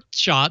short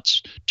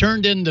shots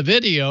turned into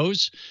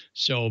videos.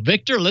 So,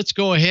 Victor, let's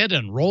go ahead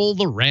and roll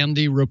the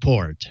Randy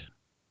report.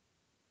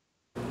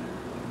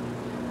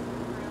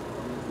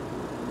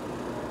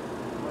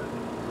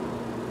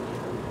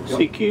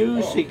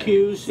 CQ,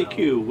 CQ,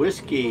 CQ,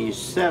 Whiskey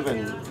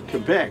 7,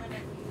 Quebec.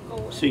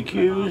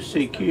 CQ,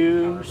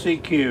 CQ,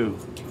 CQ.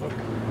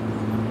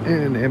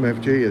 And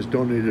MFJ has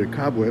donated a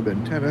cobweb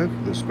antenna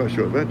for the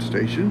special event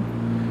station.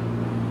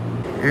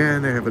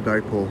 And they have a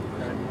dipole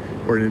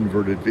or an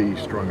inverted V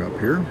strung up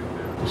here.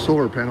 The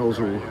solar panels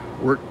will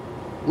work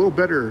a little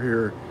better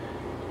here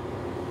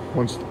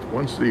once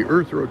the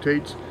Earth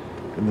rotates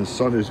and the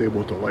sun is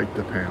able to light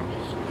the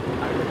panels.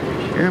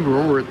 And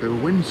we're over at the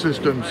wind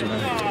systems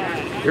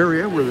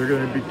area where they're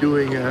going to be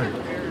doing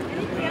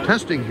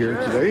testing here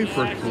today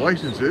for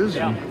licenses,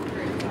 and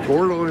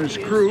Gordo and his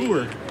crew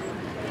are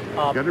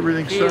got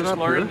everything set up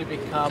here.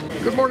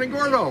 Good morning,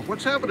 Gordo.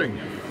 What's happening?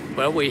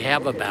 Well, we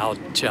have about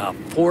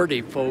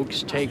 40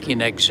 folks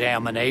taking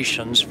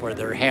examinations for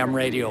their ham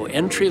radio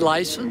entry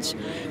license,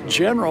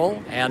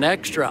 general and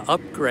extra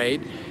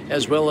upgrade,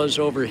 as well as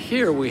over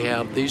here we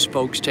have these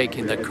folks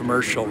taking the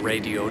commercial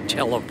radio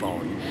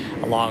telephone,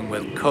 along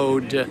with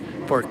code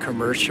for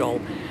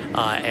commercial,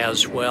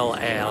 as well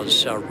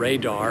as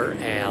radar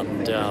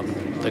and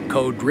the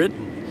code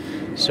written.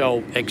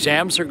 So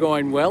exams are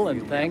going well,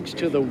 and thanks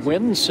to the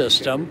wind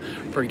system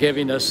for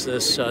giving us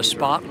this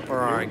spot for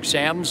our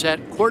exams at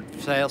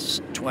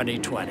Quartzfest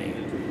 2020.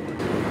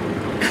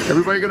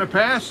 Everybody going to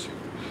pass?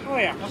 Oh,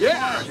 yeah.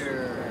 Yeah.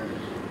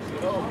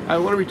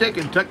 What are we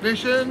taking?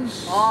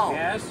 Technicians? All.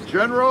 Yes.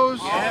 Generals?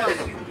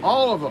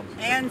 All of them.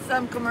 And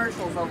some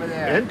commercials over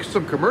there. And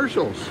some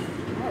commercials.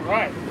 All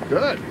right.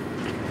 Good.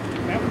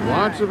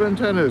 Lots of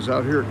antennas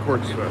out here at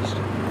Quartzfest.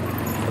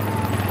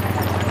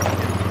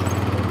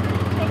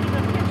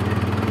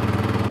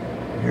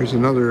 Here's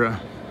another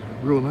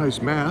real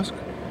nice mask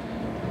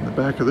in the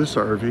back of this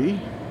RV.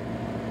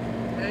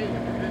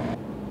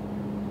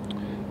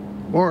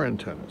 More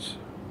antennas.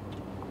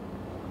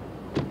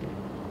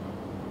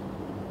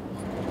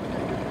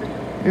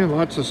 And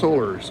lots of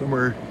solar. Some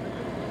are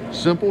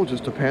simple,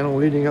 just a panel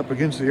leaning up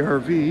against the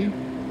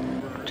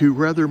RV, to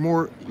rather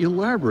more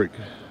elaborate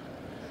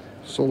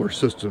solar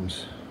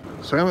systems.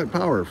 Silent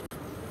power,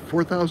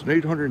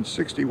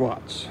 4,860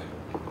 watts.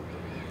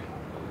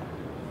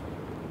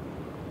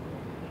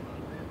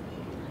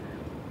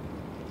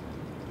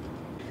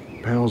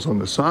 Panels on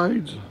the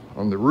sides,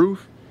 on the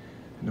roof,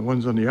 and the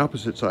ones on the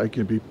opposite side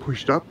can be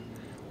pushed up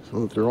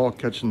so that they're all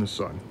catching the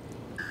sun.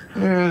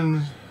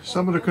 And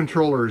some of the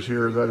controllers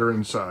here that are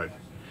inside.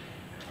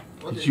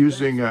 He's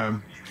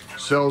using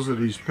cells that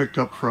he's picked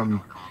up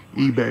from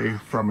eBay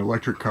from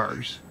electric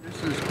cars.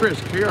 This is Chris,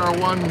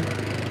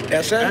 KR1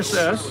 SS.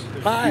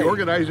 Hi. The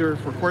organizer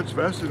for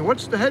Quartzfest. And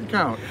what's the head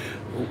count?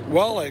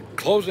 Well, at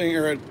closing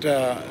or at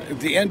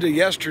the end of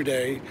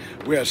yesterday,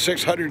 we had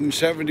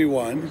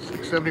 671.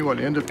 671,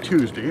 end of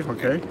Tuesday,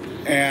 okay.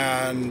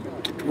 And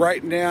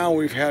right now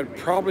we've had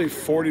probably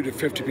 40 to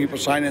 50 people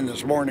sign in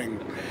this morning.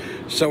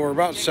 So we're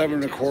about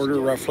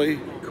 7.25 roughly.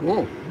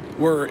 Cool.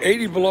 We're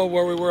 80 below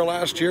where we were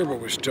last year, but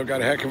we still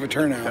got a heck of a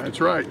turnout.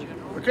 That's right.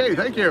 Okay,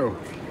 thank you.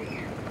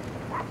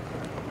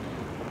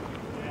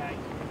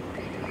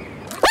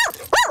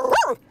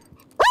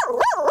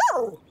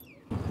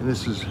 And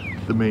this is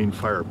the main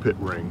fire pit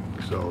ring,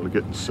 so we're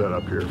getting set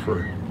up here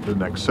for the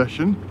next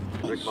session.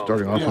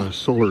 Starting off on a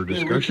solar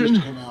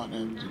discussion,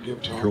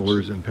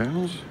 controllers and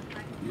panels.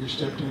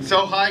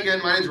 So hi again,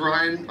 my name is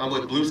Ryan. I'm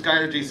with Blue Sky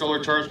Energy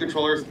Solar Charge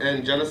Controllers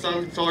and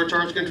Genesun Solar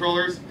Charge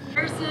Controllers.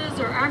 Nurses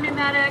or Army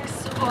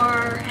medics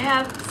or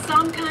have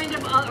some kind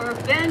of, or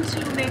been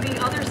to maybe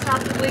other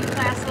Stop the Bleed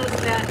classes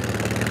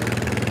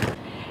that,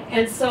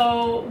 and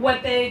so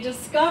what they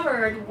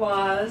discovered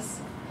was,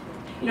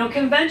 you know,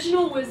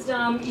 conventional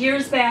wisdom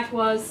years back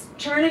was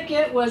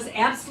tourniquet was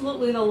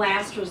absolutely the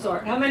last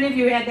resort. How many of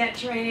you had that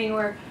training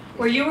where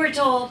you were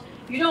told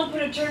you don't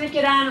put a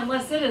tourniquet on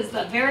unless it is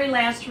the very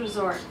last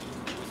resort?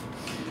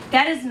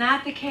 That is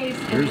not the case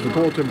anymore. Here's the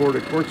bulletin board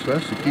at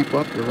Quartzfest to keep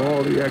up with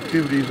all the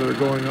activities that are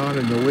going on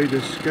in the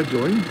latest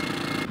scheduling.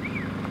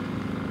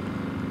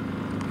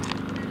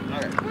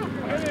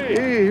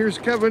 Hey, here's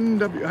Kevin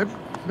W.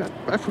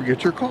 I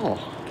forget your call.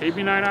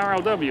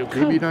 KB9RLW.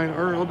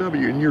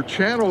 KB9RLW. And your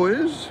channel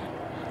is?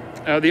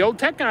 The Old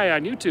Tech Guy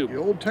on YouTube. The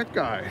Old Tech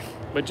Guy.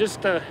 But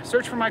just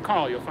search for my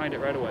call. You'll find it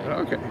right away.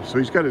 Okay. So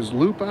he's got his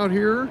loop out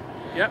here.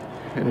 Yep.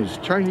 And his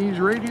Chinese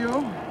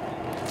radio.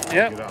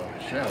 Yep. Get out of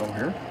the shadow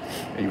here.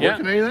 Are you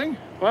working anything?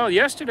 Well,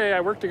 yesterday I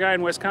worked a guy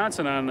in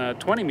Wisconsin on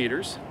 20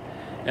 meters.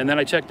 And then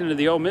I checked into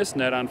the OMIS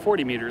net on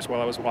 40 meters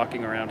while I was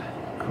walking around.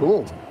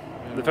 Cool.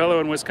 The fellow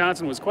in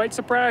Wisconsin was quite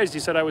surprised.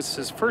 He said I was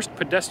his first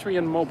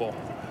pedestrian mobile.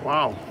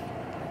 Wow.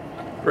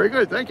 Very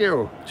good, thank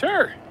you.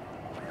 Sure.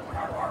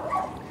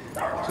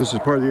 So this is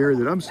part of the area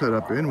that I'm set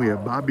up in. We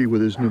have Bobby with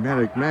his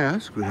pneumatic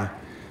mask with a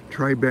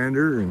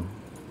tri-bander and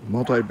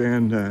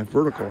multi-band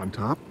vertical on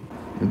top.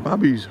 And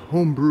Bobby's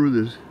homebrewed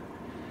this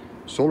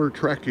solar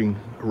tracking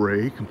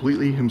array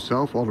completely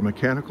himself, all the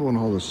mechanical and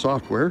all the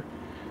software.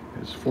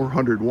 It's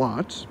 400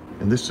 watts.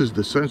 And this is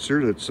the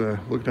sensor that's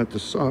looking at the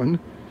sun.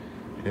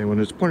 And when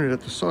it's pointed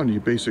at the sun, you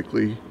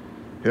basically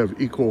have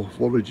equal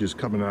voltages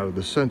coming out of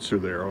the sensor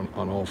there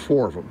on all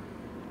four of them.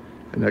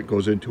 And that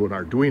goes into an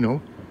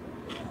Arduino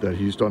that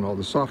he's done all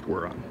the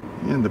software on.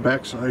 And the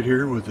back side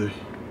here with the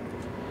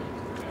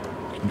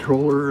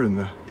controller and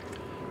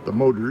the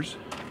motors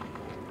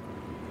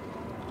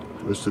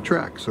was the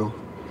track. So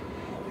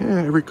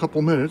yeah, every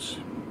couple minutes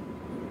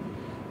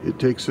it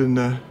takes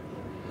and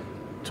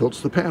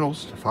tilts the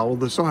panels to follow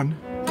the sun.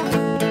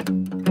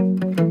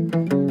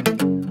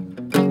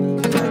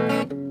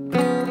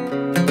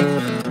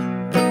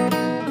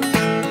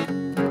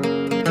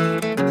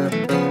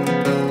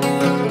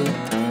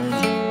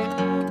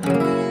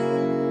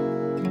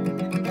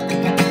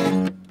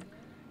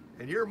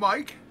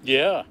 Mike?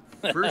 Yeah.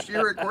 First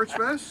year at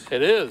Quartzfest?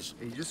 It is.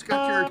 You just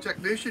got your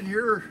technician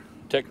here.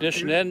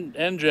 Technician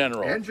and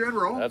general. And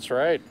general. That's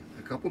right.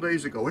 A couple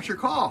days ago. What's your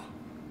call?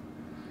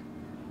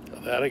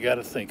 That I got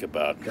to think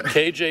about.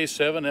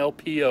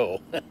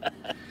 KJ7LPO.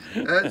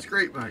 That's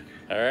great, Mike.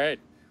 All right.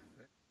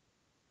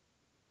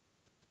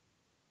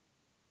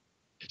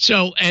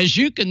 So as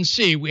you can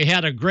see, we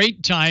had a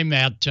great time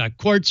at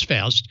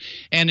Quartzfest,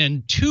 and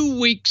in 2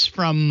 weeks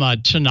from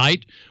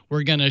tonight,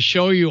 we're going to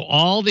show you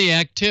all the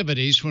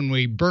activities when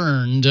we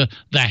burned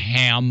the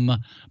ham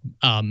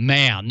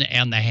man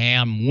and the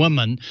ham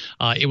woman.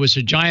 It was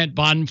a giant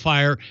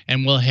bonfire,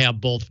 and we'll have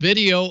both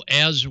video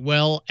as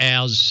well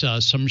as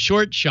some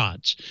short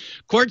shots.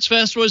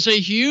 Quartzfest was a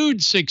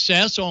huge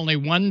success, only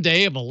one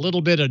day of a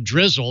little bit of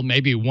drizzle,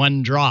 maybe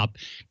one drop.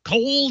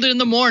 Cold in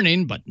the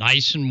morning, but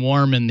nice and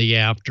warm in the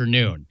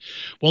afternoon.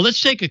 Well, let's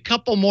take a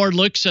couple more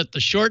looks at the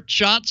short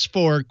shots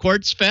for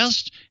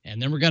Quartzfest, and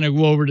then we're going to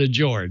go over to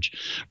George.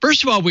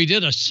 First of all, we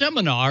did a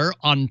seminar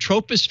on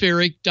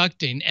tropospheric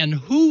ducting, and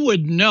who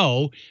would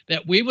know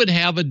that we would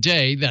have a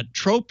day that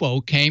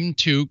Tropo came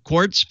to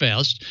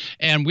Quartzfest,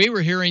 and we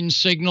were hearing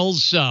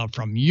signals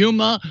from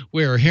Yuma.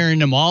 We were hearing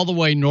them all the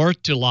way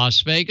north to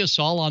Las Vegas,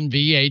 all on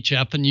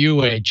VHF and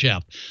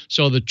UHF.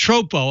 So the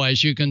Tropo,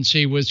 as you can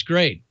see, was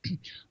great.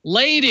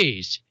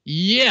 Ladies,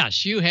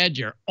 yes, you had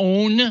your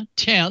own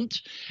tent,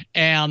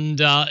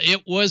 and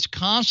it was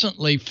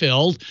constantly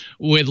filled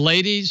with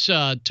ladies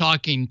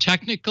talking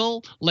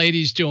technical,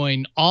 ladies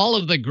doing all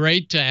of the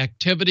great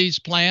activities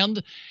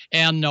planned,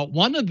 and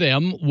one of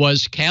them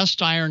was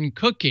cast iron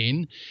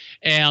cooking,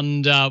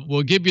 and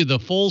we'll give you the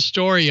full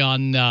story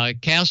on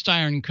cast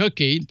iron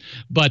cooking,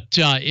 but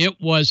it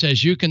was,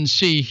 as you can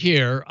see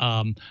here,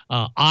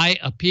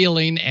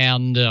 eye-appealing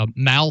and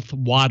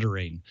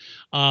mouth-watering.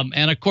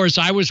 And, of course,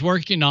 I was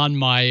working on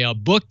my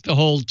book the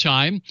whole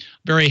time.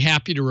 Very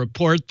happy to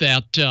report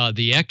that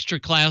the extra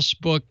class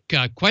book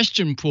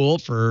question pool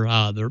for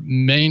the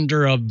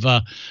remainder of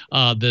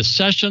this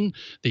session,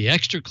 the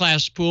extra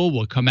class pool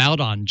will come out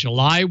on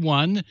July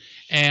 1.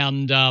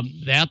 And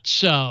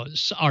that's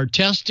our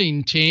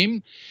testing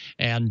team.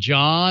 And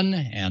John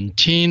and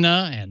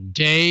Tina and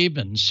Dave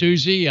and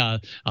Susie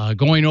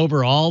going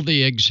over all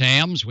the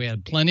exams. We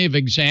had plenty of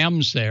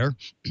exams there.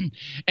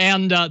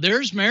 And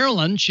there's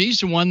Marilyn. She's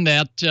the one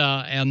that,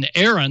 and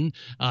Aaron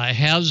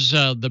has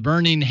the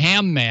Burning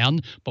Ham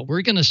Man, but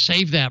we're going to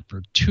save that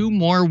for 2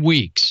 more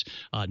weeks.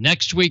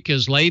 Next week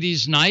is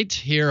Ladies' Night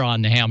here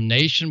on Ham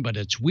Nation, but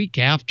it's week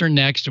after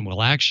next, and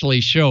we'll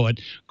actually show it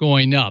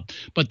going up.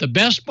 But the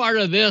best part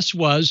of this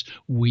was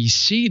we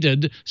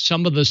seeded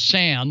some of the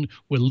sand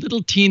with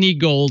little teeny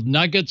gold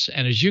nuggets,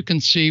 and as you can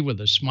see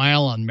with a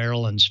smile on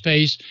Marilyn's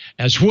face,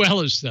 as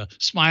well as the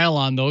smile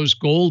on those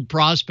gold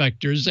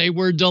prospectors, they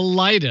were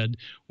delighted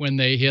when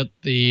they hit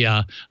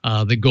the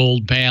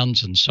gold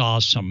pans and saw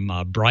some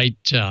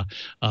bright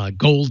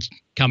gold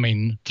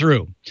coming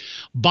through.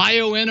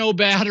 Bio-Inno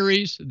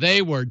batteries,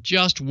 they were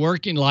just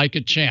working like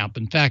a champ.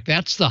 In fact,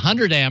 that's the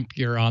 100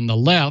 ampere on the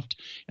left,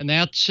 and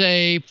that's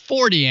a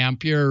 40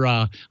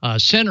 ampere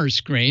center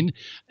screen.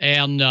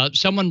 And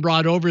someone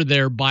brought over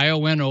their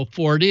Bio-Inno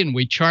 40, and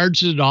we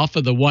charged it off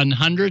of the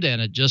 100,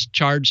 and it just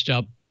charged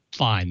up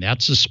fine.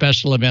 That's a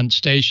special event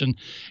station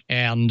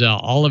and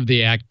all of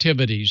the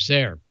activities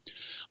there.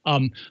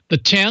 The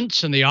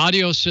tents and the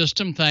audio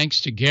system,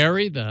 thanks to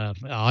Gary, the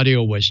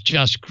audio was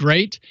just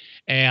great.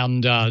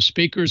 And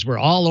speakers were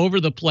all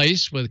over the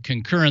place with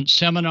concurrent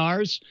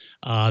seminars.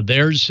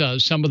 There's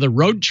some of the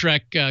Road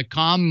Trek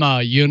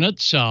comm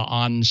units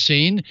on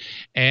scene.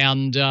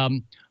 And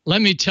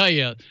let me tell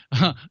you,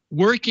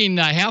 working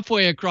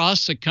halfway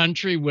across the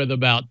country with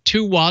about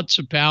 2 watts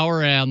of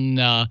power and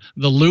the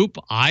loop,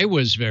 I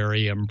was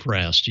very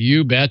impressed.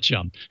 You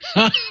betcha.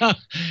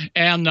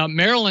 And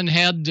Marilyn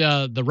had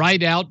the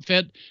right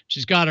outfit.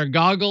 She's got her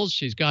goggles.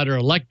 She's got her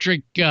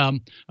electric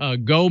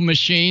Go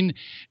machine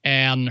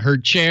and her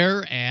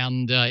chair,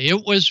 and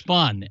it was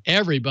fun.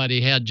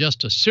 Everybody had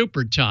just a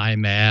super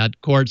time at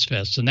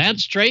Quartzfest. And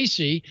that's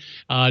Tracy.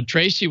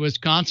 Tracy was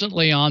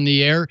constantly on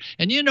the air.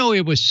 And, you know,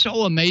 it was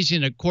so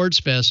amazing at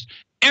Quartzfest.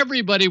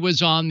 Everybody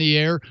was on the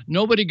air.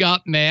 Nobody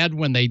got mad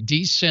when they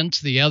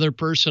desensed the other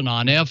person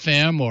on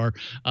FM or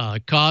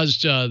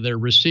caused their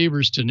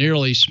receivers to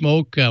nearly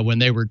smoke when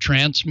they were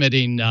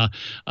transmitting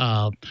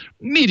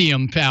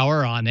medium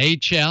power on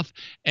HF.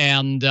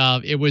 And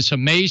it was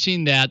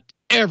amazing that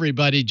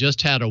everybody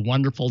just had a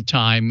wonderful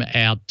time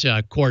at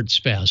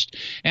Quartzfest.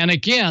 And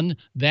again,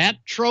 that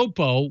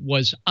tropo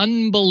was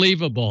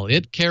unbelievable.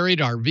 It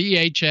carried our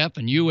VHF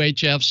and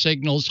UHF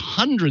signals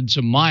hundreds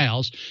of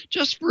miles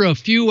just for a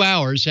few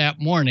hours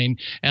that morning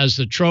as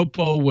the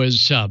tropo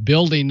was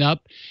building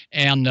up.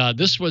 And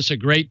this was a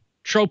great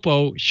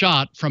tropo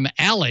shot from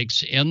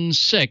Alex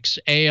N6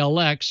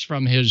 ALX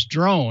from his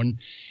drone.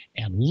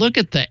 And look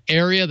at the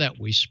area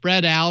that we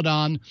spread out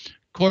on.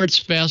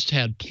 Quartzfest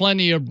had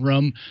plenty of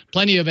room,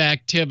 plenty of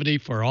activity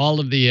for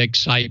all of the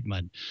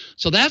excitement.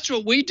 So that's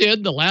what we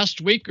did the last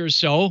week or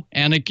so.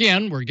 And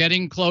again, we're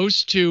getting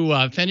close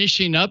to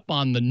finishing up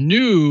on the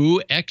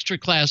new extra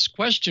class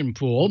question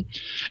pool.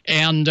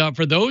 And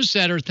for those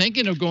that are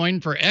thinking of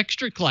going for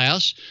extra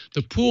class,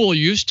 the pool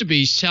used to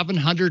be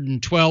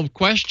 712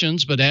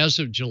 questions, but as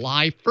of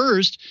July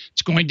 1st,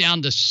 it's going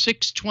down to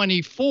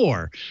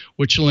 624,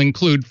 which will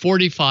include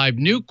 45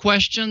 new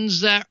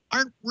questions that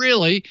aren't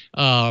really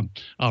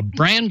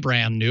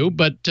brand new,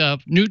 but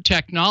new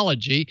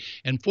technology,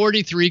 and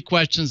 43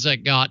 questions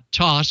that got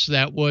tossed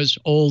that was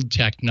old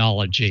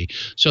technology.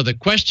 So the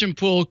question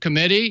pool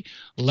committee,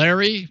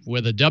 Larry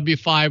with a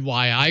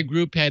W5YI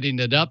group heading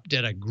it up,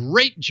 did a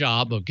great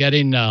job of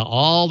getting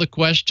all the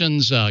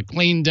questions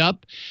cleaned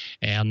up.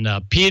 And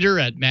Peter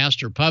at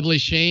Master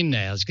Publishing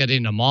is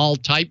getting them all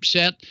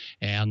typeset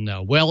and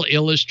well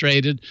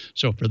illustrated.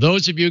 So for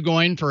those of you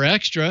going for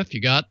extra, if you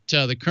got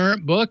the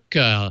current book,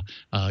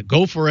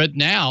 go for it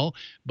now.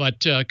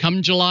 But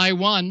come July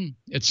 1,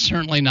 it's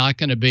certainly not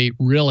going to be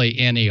really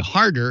any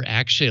harder,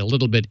 actually a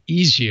little bit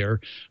easier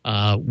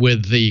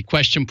with the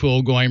question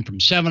pool going from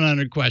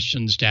 700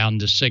 questions down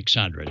to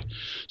 600.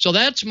 So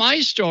that's my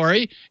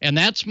story, and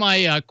that's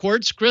my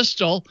quartz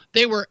crystal.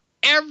 They were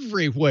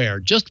everywhere.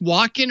 Just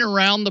walking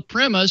around the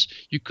premise,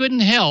 you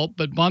couldn't help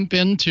but bump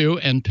into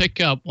and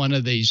pick up one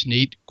of these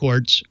neat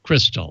quartz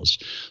crystals.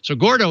 So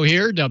Gordo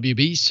here,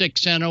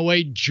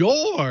 WB6NOA.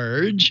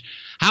 George,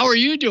 how are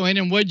you doing,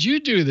 and what'd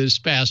you do this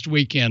past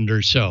weekend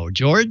or so,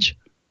 George?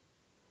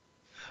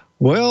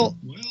 Well,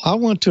 I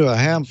went to a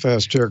ham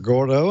fest here,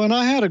 Gordo, and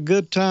I had a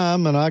good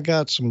time, and I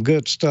got some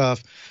good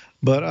stuff,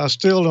 but I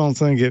still don't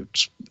think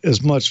it's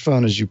as much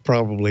fun as you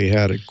probably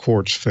had at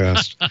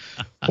Quartzfest.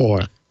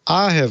 Boy,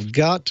 I have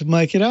got to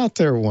make it out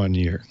there one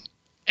year.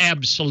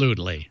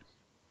 Absolutely.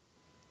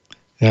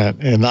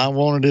 And I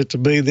wanted it to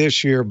be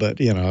this year, but,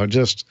 you know,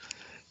 just,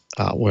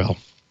 well,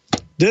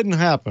 didn't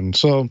happen.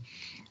 So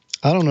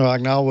I don't know. I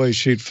can always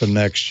shoot for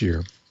next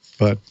year.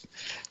 But,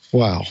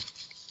 wow,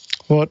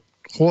 what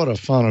a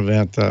fun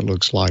event that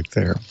looks like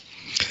there.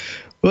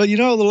 Well,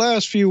 the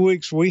last few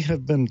weeks we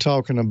have been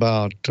talking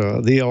about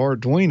the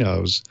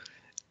Arduinos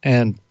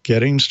and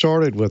getting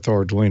started with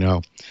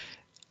Arduino.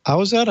 I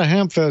was at a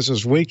HamFest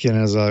this weekend,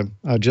 as I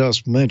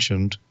just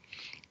mentioned,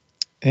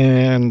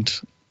 and,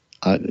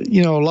 a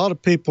lot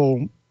of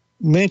people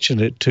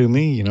mentioned it to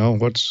me,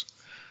 what's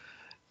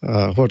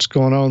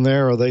going on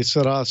there. Or they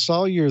said, I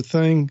saw your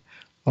thing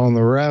on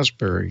the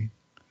Raspberry.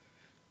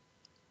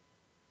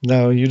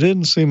 No, you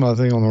didn't see my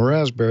thing on the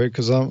Raspberry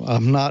because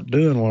I'm not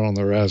doing one on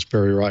the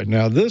Raspberry right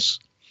now. This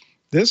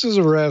is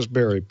a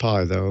Raspberry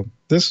Pi, though.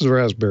 This is a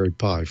Raspberry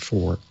Pi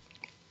 4.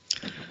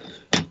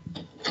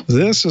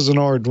 This is an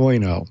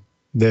Arduino.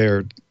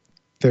 They're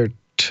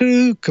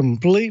two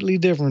completely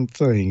different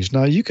things.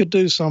 Now, you could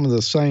do some of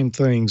the same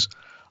things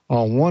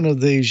on one of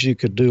these you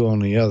could do on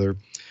the other.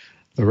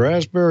 The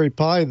Raspberry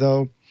Pi,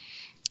 though,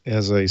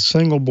 is a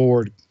single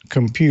board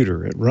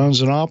computer. It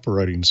runs an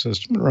operating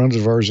system. It runs a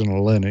version of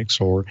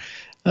Linux or,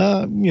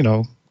 a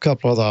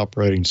couple other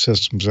operating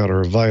systems that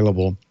are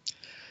available.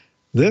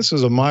 This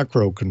is a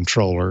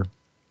microcontroller.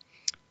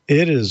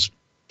 It is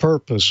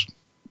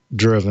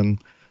purpose-driven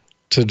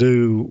to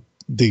do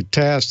the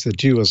task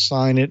that you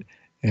assign it,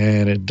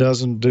 and it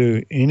doesn't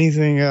do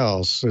anything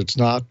else. It's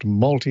not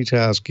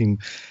multitasking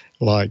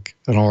like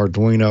an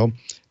Arduino.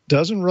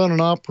 Doesn't run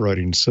an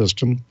operating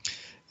system.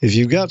 If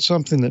you've got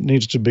something that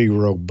needs to be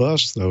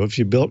robust, though, if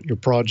you built your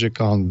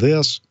project on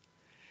this,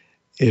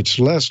 it's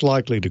less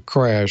likely to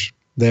crash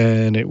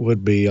than it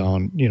would be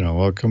on,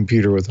 a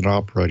computer with an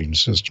operating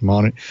system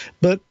on it.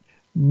 But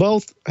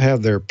both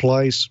have their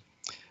place.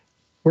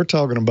 We're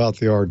talking about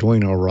the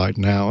Arduino right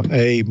now,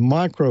 a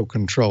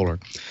microcontroller.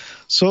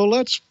 So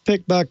let's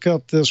pick back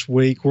up this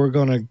week. We're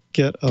going to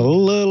get a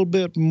little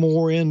bit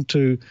more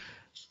into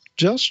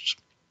just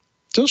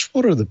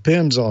what are the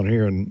pins on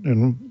here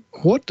and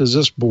what does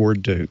this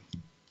board do?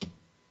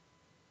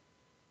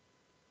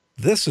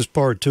 This is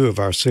part 2 of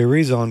our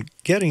series on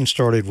getting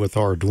started with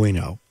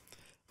Arduino,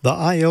 the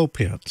I/O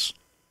pins.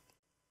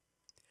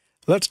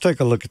 Let's take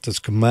a look at the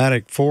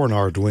schematic for an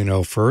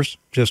Arduino first,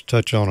 just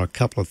touch on a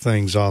couple of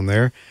things on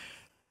there.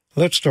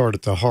 Let's start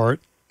at the heart.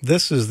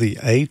 This is the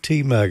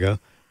ATmega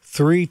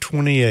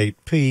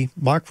 328P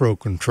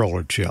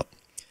microcontroller chip.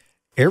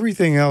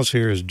 Everything else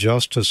here is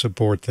just to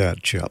support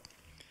that chip.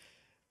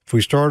 If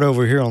we start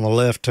over here on the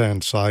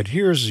left-hand side,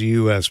 here's the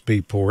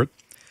USB port.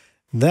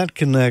 That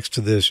connects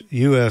to this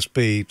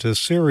USB to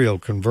serial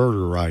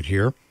converter right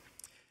here.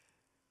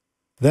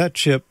 That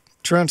chip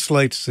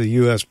translates the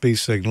USB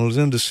signals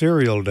into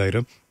serial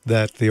data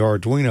that the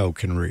Arduino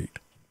can read.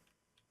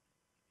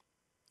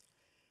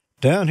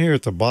 Down here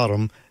at the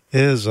bottom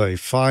is a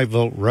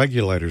 5-volt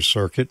regulator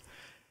circuit.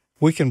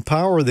 We can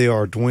power the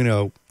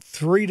Arduino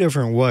 3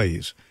 different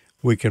ways.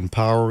 We can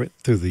power it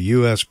through the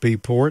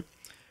USB port.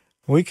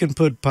 We can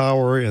put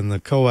power in the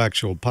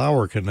coaxial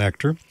power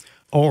connector,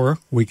 or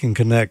we can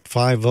connect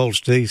 5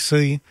 volts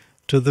DC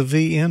to the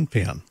VN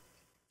pin.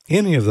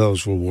 Any of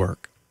those will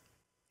work.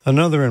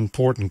 Another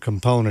important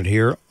component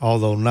here,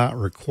 although not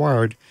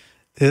required,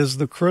 is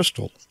the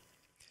crystal.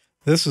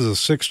 This is a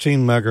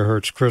 16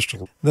 megahertz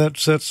crystal that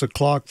sets the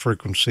clock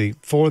frequency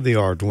for the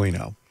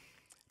Arduino.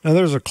 Now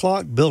there's a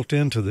clock built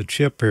into the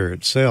chip here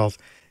itself.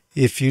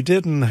 If you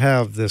didn't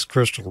have this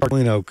crystal,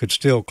 Arduino could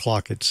still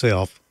clock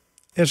itself.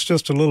 It's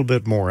just a little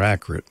bit more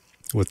accurate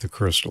with the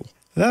crystal.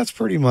 That's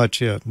pretty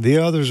much it. The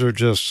others are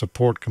just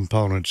support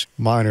components,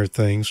 minor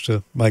things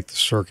to make the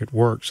circuit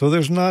work. So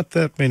there's not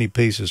that many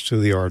pieces to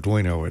the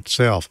Arduino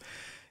itself.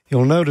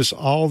 You'll notice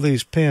all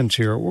these pins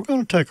here. We're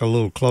going to take a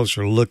little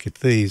closer look at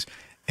these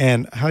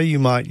and how you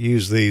might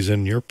use these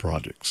in your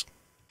projects.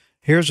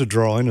 Here's a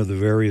drawing of the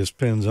various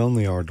pins on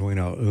the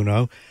Arduino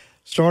Uno.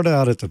 Start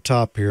out at the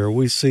top here.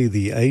 We see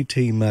the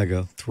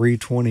ATmega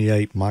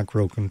 328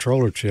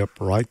 microcontroller chip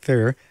right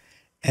there,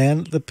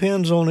 and the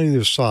pins on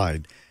either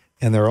side.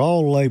 And they're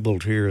all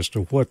labeled here as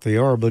to what they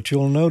are, but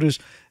you'll notice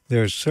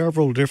there's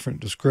several different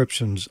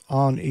descriptions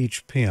on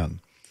each pin.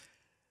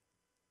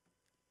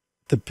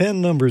 The pin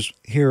numbers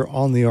here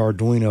on the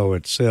Arduino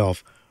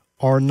itself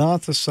are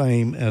not the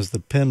same as the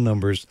pin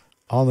numbers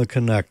on the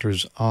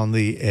connectors on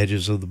the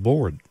edges of the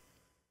board.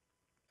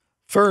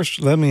 First,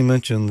 let me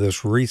mention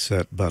this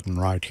reset button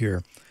right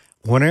here.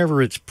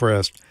 Whenever it's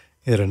pressed,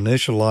 it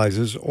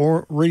initializes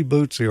or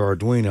reboots the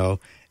Arduino,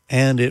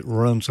 and it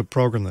runs a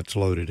program that's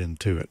loaded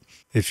into it.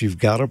 If you've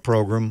got a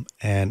program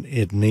and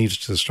it needs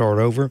to start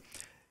over,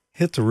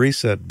 hit the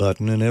reset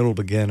button and it'll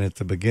begin at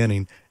the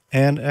beginning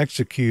and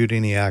execute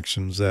any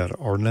actions that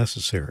are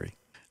necessary.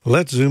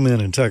 Let's zoom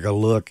in and take a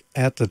look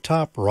at the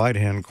top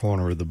right-hand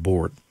corner of the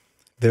board.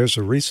 There's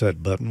a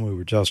reset button we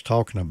were just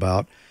talking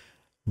about.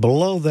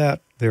 Below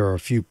that, there are a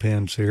few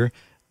pins here.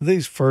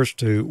 These first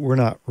two we're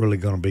not really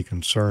going to be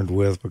concerned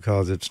with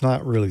because it's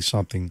not really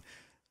something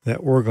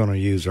that we're going to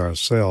use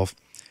ourselves.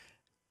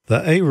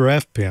 The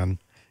AREF pin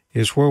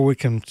is where we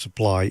can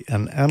supply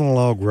an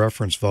analog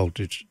reference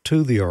voltage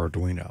to the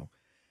Arduino.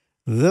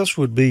 This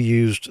would be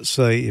used,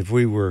 say, if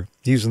we were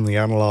using the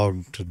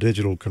analog to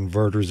digital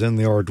converters in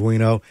the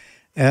Arduino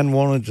and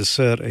wanted to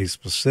set a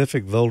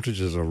specific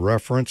voltage as a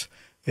reference.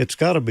 It's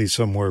got to be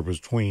somewhere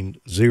between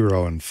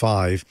 0 and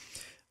 5.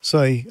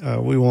 Say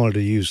we wanted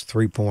to use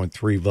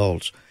 3.3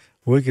 volts.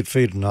 We could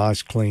feed a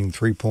nice clean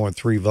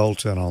 3.3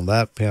 volts in on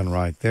that pin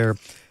right there,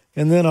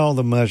 and then all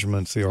the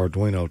measurements the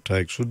Arduino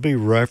takes would be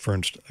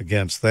referenced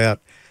against that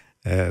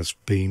as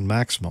being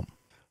maximum.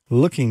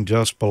 Looking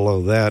just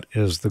below that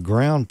is the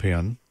ground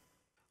pin.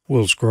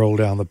 We'll scroll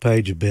down the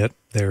page a bit.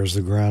 There's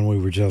the ground we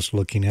were just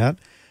looking at.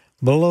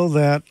 Below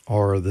that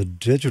are the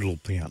digital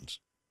pins.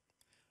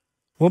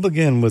 We'll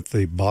begin with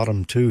the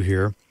bottom two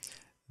here.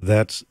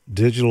 That's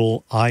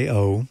digital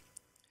IO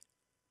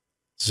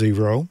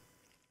 0,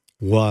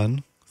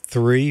 1,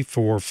 3,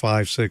 4,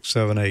 5, 6,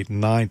 7, 8,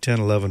 9, 10,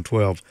 11,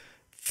 12,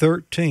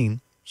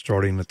 13,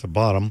 starting at the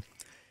bottom.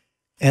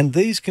 And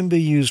these can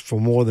be used for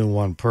more than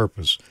one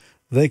purpose.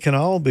 They can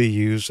all be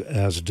used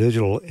as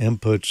digital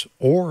inputs,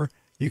 or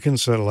you can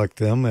select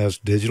them as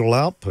digital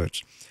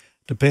outputs,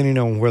 depending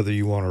on whether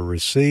you want to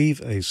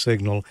receive a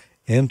signal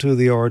into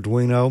the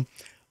Arduino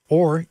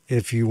or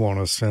if you want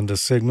to send a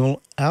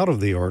signal out of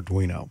the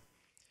Arduino.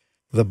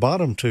 The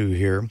bottom two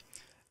here,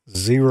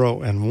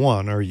 0 and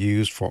 1, are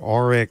used for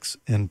RX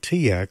and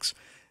TX.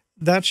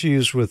 That's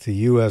used with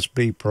the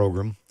USB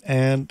program,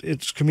 and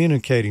it's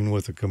communicating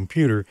with a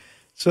computer,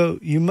 so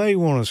you may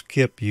want to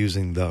skip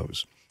using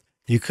those.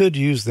 You could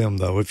use them,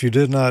 though, if you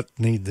did not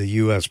need the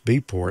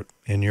USB port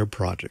in your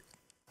project.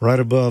 Right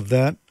above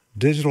that,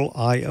 digital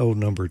IO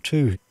number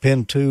 2,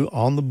 pin 2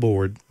 on the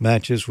board,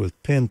 matches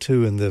with pin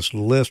 2 in this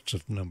list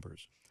of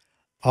numbers.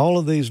 All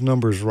of these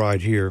numbers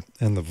right here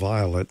in the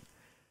violet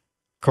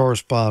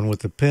correspond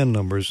with the pin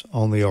numbers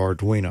on the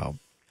Arduino.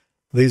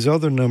 These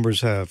other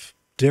numbers have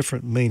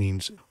different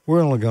meanings.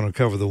 We're only going to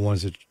cover the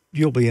ones that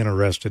you'll be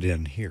interested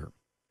in here.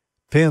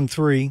 Pin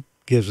 3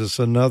 gives us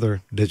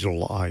another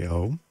digital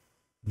IO.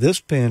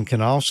 This pin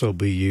can also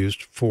be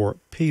used for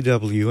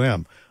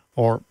PWM,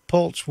 or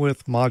pulse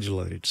width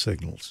modulated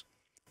signals.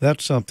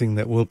 That's something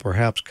that we'll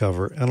perhaps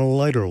cover in a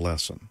later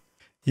lesson.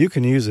 You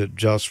can use it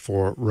just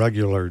for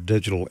regular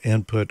digital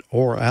input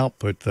or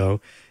output,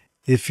 though,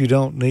 if you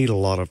don't need a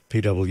lot of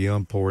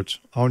PWM ports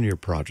on your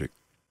project.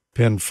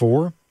 Pin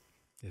 4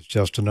 is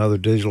just another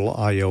digital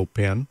I/O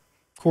pin.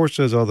 Of course,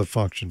 there's other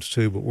functions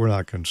too, but we're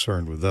not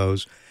concerned with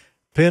those.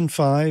 Pin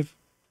 5,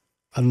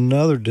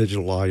 another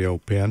digital I/O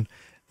pin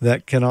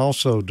that can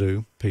also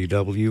do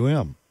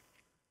PWM.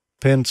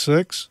 Pin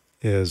 6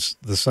 is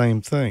the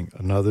same thing,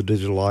 another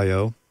digital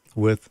I/O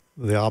with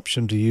the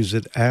option to use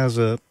it as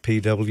a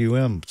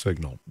PWM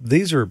signal.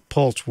 These are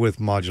pulse width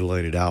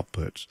modulated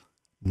outputs,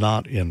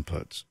 not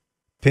inputs.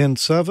 Pin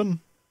 7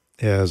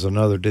 is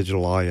another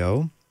digital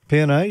I/O.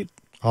 Pin 8,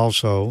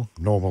 also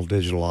normal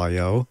digital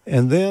I/O.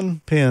 And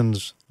then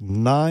pins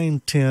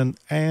 9, 10,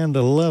 and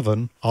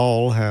 11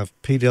 all have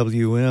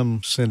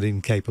PWM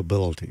sending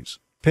capabilities.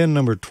 Pin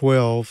number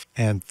 12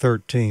 and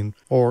 13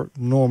 are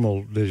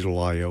normal digital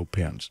I/O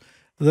pins.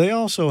 They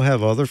also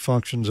have other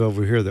functions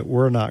over here that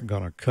we're not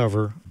going to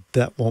cover.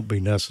 That won't be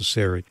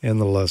necessary in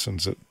the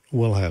lessons that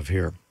we'll have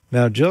here.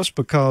 Now, just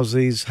because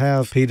these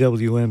have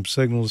PWM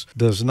signals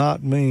does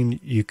not mean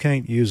you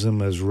can't use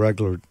them as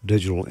regular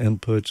digital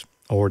inputs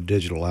or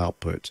digital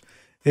outputs.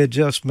 It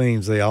just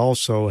means they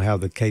also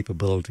have the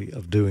capability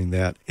of doing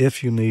that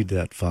if you need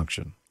that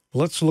function.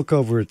 Let's look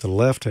over at the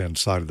left-hand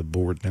side of the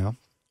board now.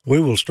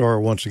 We will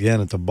start once again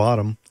at the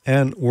bottom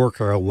and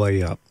work our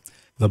way up.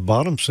 The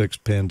bottom 6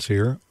 pins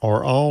here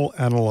are all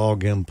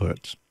analog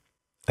inputs.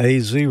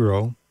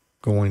 A0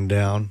 going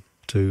down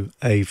to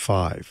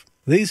A5.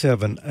 These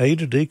have an A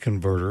to D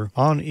converter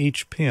on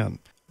each pin.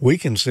 We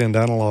can send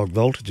analog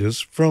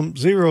voltages from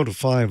 0 to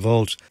 5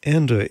 volts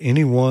into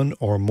any one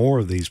or more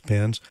of these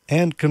pins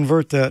and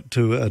convert that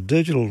to a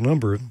digital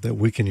number that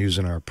we can use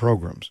in our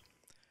programs.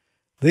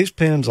 These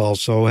pins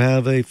also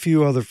have a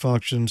few other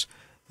functions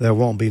that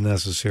won't be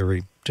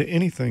necessary to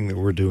anything that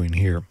we're doing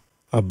here.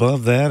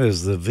 Above that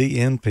is the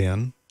VN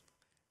pin.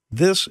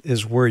 This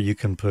is where you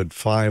can put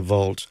 5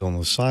 volts on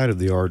the side of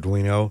the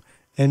Arduino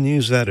and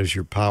use that as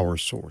your power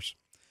source.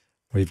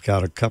 We've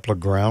got a couple of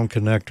ground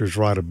connectors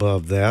right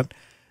above that.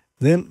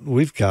 Then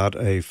we've got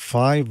a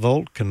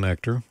 5-volt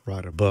connector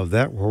right above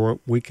that where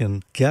we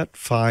can get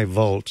 5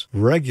 volts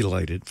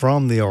regulated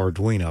from the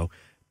Arduino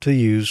to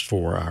use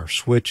for our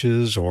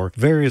switches or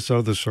various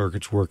other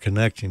circuits we're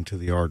connecting to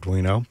the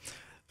Arduino.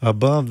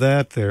 Above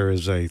that, there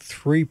is a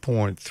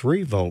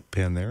 3.3 volt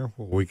pin there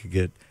where we could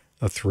get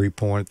a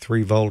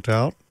 3.3 volt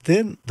out.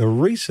 Then the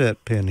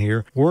reset pin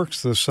here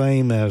works the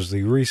same as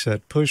the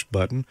reset push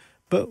button,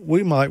 but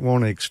we might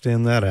want to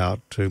extend that out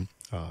to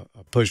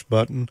a push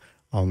button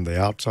on the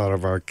outside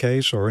of our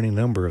case or any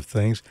number of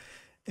things.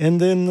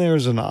 And then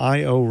there's an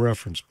I/O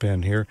reference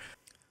pin here.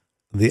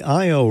 The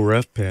I/O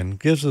ref pin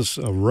gives us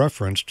a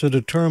reference to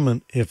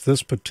determine if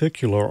this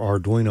particular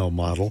Arduino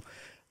model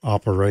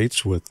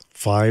operates with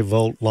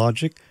 5-volt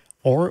logic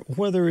or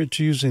whether it's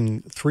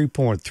using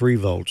 3.3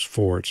 volts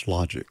for its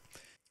logic.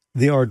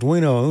 The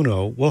Arduino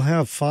Uno will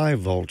have 5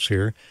 volts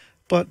here,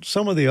 but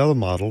some of the other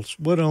models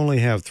would only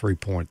have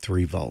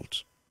 3.3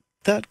 volts.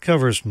 That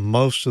covers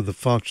most of the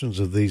functions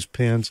of these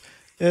pins,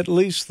 at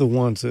least the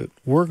ones that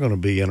we're going to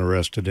be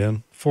interested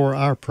in for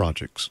our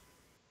projects.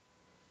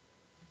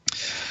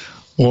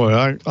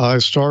 Boy, I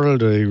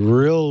started a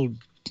real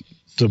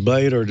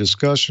debate or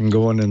discussion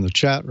going in the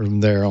chat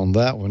room there on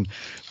that one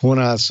when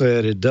I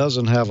said it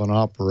doesn't have an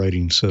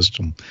operating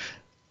system.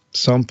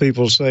 Some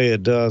people say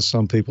it does,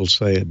 some people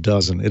say it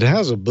doesn't. It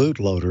has a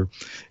bootloader.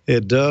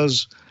 It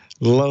does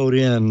load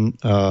in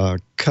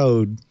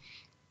code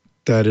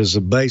that is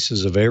the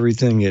basis of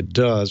everything it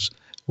does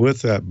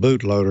with that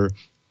bootloader.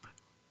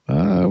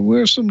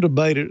 There's some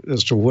debate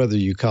as to whether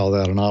you call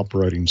that an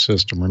operating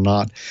system or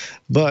not,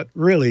 but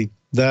really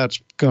that's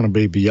going to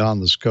be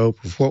beyond the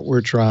scope of what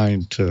we're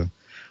trying to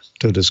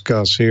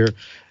discuss here.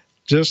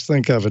 Just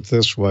think of it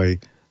this way.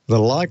 The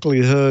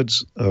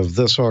likelihoods of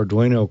this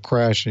Arduino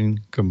crashing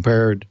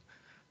compared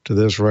to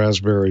this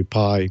Raspberry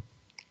Pi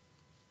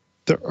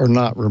are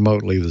not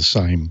remotely the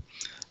same.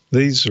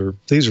 These are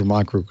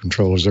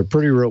microcontrollers. They're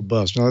pretty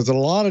robust. Now, there's a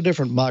lot of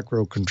different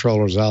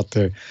microcontrollers out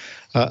there.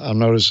 I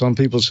noticed some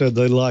people said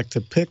they like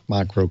to pick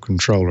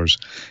microcontrollers,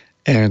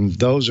 and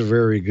those are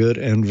very good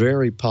and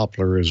very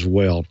popular as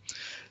well.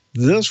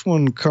 This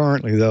one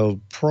currently, though,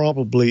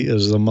 probably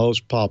is the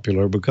most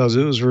popular because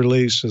it was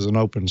released as an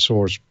open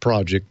source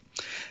project,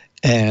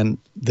 and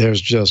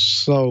there's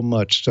just so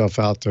much stuff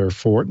out there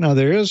for it. Now,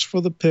 there is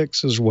for the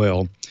PICs as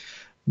well,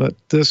 but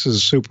this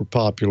is super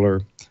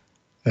popular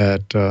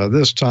at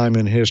this time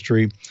in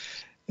history,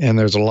 and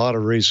there's a lot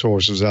of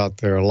resources out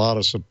there, a lot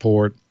of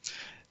support.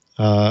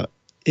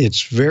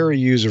 It's very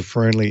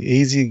user-friendly,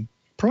 easy,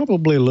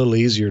 probably a little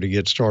easier to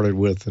get started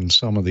with than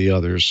some of the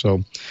others.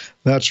 So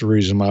that's the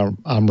reason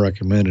I'm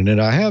recommending it.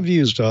 I have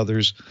used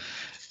others,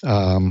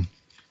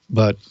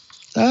 but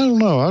I don't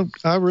know.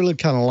 I really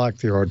kind of like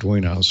the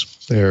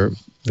Arduinos.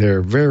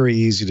 They're very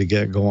easy to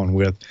get going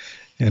with,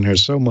 and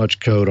there's so much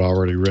code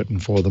already written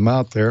for them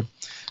out there.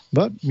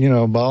 But,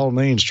 by all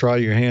means, try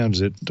your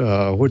hands at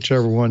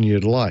whichever one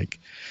you'd like.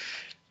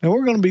 Now,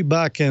 we're going to be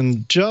back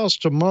in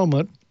just a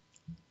moment.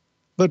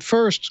 But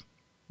first,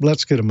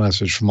 let's get a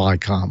message from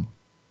ICOM.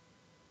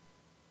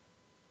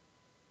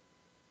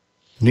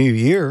 New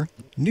year,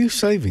 new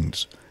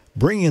savings.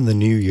 Bring in the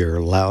new year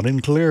loud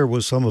and clear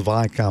with some of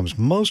ICOM's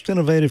most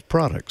innovative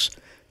products.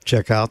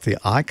 Check out the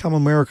ICOM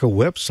America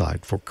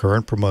website for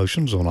current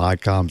promotions on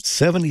ICOM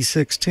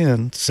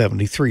 7610,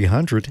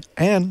 7300,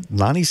 and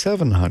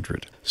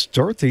 9700.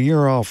 Start the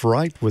year off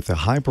right with the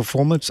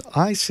high-performance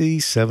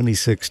IC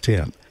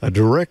 7610, a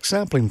direct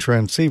sampling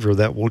transceiver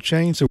that will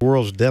change the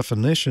world's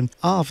definition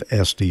of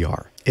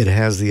SDR. It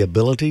has the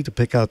ability to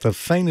pick out the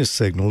faintest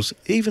signals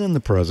even in the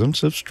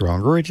presence of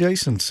stronger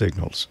adjacent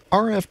signals.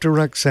 RF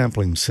direct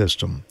sampling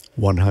system,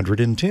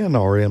 110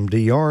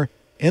 RMDR,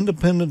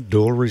 independent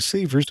dual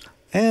receivers,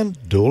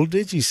 and dual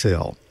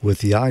digicell. With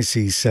the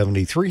IC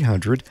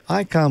 7300,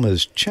 ICOM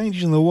is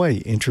changing the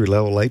way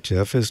entry-level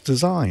HF is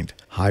designed.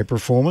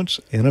 High-performance,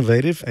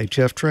 innovative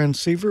HF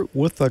transceiver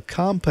with a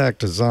compact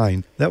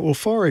design that will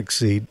far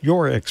exceed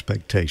your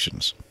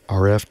expectations.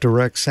 RF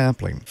direct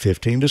sampling,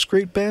 15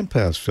 discrete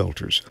bandpass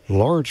filters,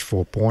 large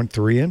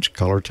 4.3-inch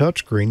color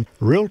touchscreen,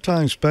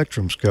 real-time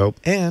spectrum scope,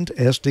 and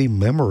SD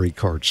memory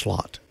card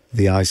slot.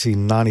 The IC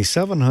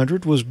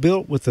 9700 was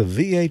built with the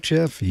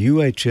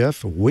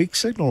VHF-UHF weak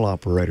signal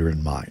operator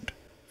in mind.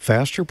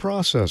 Faster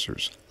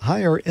processors,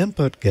 higher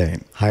input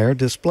gain, higher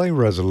display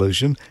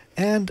resolution,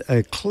 and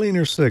a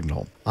cleaner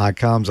signal.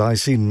 ICOM's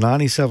IC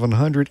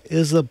 9700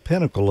 is the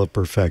pinnacle of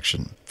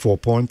perfection.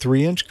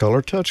 4.3-inch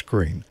color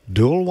touchscreen,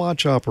 dual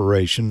watch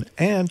operation,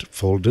 and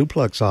full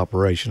duplex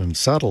operation in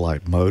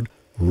satellite mode,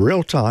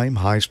 real-time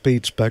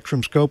high-speed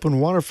spectrum scope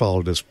and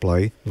waterfall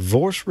display,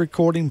 voice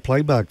recording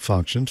playback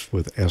functions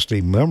with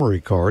SD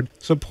memory card,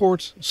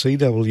 supports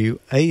CW,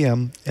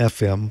 AM,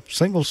 FM,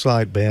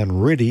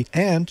 single-sideband RIDI,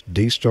 and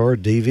D-Star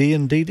DV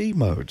and DD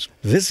modes.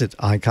 Visit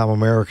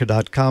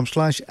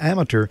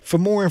ICOMAmerica.com/amateur for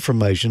more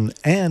information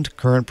and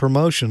current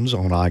promotions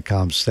on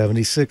ICOM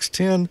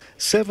 7610,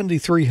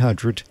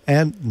 7300,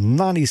 and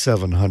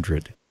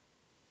 9700.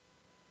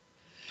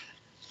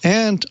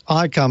 And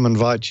ICOM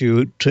invites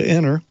you to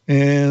enter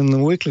in the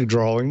weekly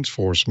drawings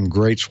for some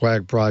great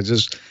swag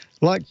prizes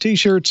like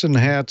T-shirts and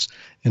hats.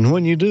 And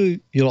when you do,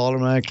 you'll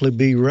automatically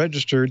be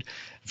registered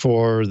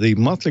for the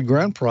monthly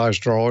grand prize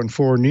drawing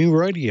for a new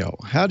radio.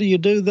 How do you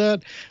do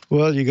that?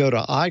 Well, you go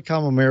to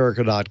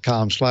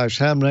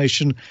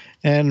ICOMAmerica.com/HamNation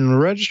and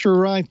register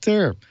right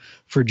there.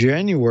 For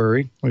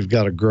January, we've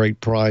got a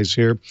great prize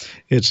here.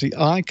 It's the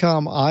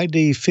ICOM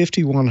ID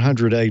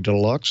 5100A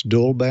Deluxe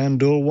Dual Band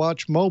Dual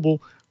Watch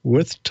Mobile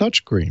with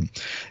touchscreen.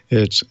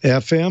 It's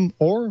FM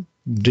or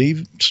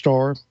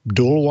D-Star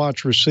dual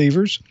watch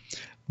receivers,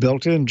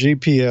 built-in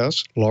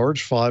GPS,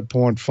 large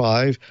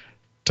 5.5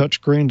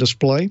 touchscreen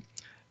display,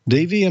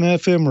 DV and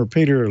FM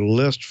repeater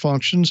list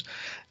functions,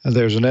 and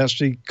there's an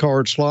SD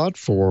card slot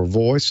for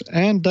voice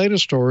and data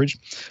storage,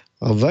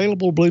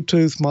 available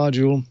Bluetooth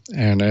module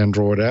and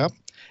Android app,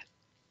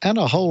 and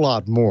a whole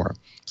lot more.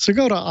 So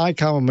go to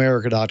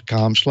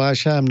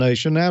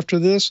icomamerica.com/HamNation after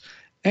this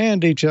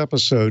and each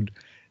episode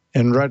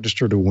and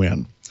register to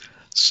win.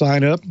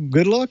 Sign up.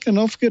 Good luck, and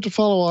don't forget to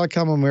follow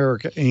ICOM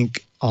America, Inc.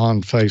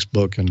 on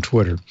Facebook and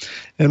Twitter.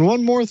 And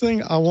one more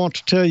thing I want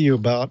to tell you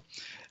about.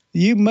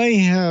 You may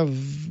have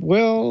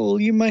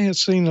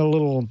seen a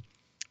little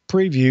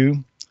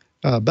preview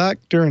back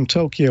during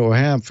Tokyo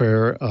Ham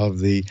Fair of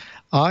the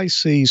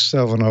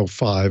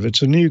IC705.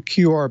 It's a new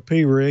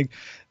QRP rig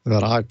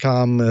that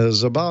ICOM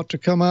is about to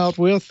come out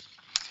with.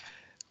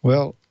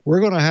 Well, we're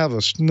going to have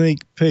a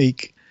sneak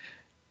peek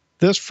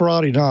this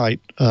Friday night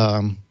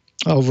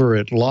over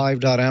at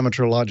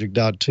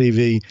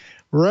live.amateurlogic.tv.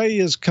 Ray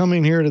is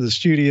coming here to the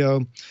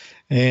studio,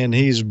 and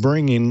he's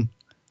bringing,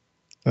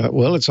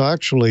 it's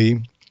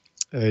actually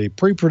a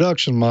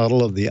pre-production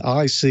model of the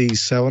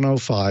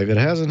IC705. It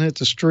hasn't hit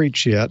the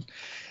streets yet,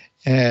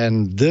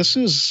 and this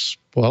is,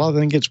 I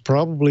think it's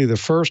probably the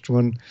first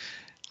one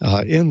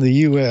in the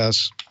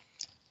U.S.,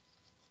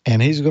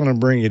 and he's going to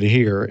bring it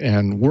here,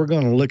 and we're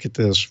going to look at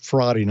this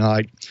Friday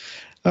night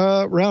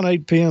around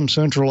 8 p.m.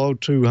 Central,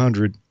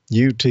 0200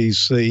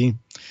 UTC.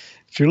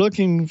 If you're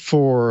looking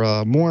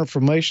for more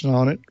information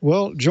on it,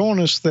 well, join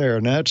us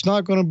there. Now, it's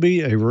not going to be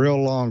a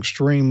real long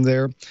stream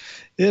there.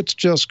 It's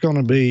just going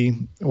to be,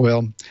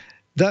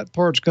 that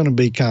part's going to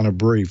be kind of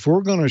brief.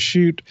 We're going to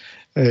shoot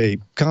a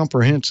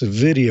comprehensive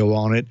video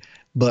on it,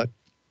 but,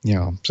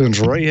 since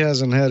Ray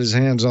hasn't had his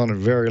hands on it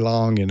very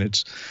long and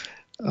it's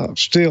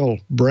still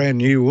brand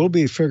new, we'll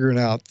be figuring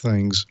out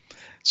things.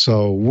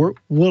 So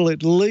we'll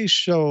at least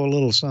show a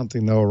little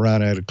something, though,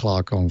 around 8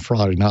 o'clock on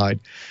Friday night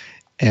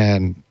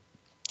and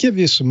give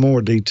you some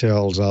more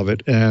details of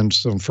it and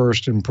some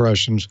first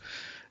impressions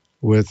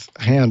with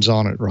hands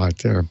on it right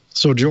there.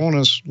 So join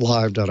us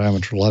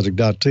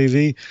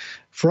live.amateurlogic.tv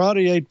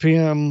Friday, 8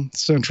 p.m.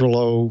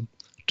 Central,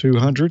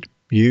 0200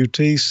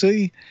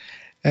 UTC.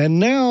 And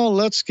now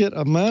let's get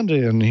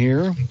Amanda in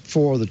here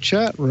for the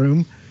chat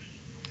room.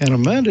 And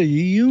Amanda,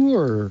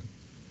 you're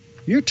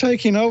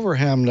taking over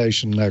Ham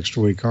Nation next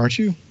week, aren't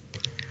you?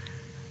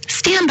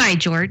 Stand by,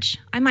 George.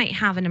 I might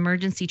have an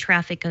emergency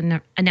traffic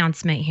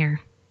announcement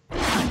here.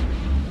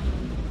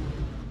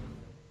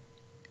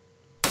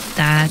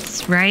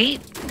 That's right.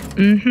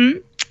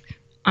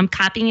 I'm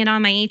copying it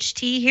on my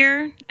HT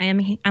here.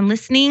 I'm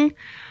listening.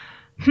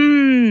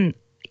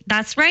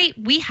 That's right.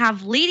 We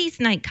have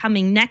Ladies' Night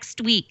coming next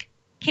week.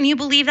 Can you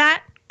believe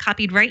that?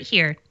 Copied right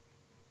here.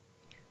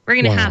 We're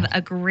going to have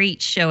a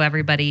great show,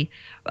 everybody.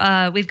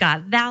 We've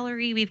got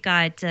Valerie, we've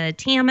got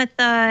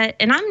Tamitha,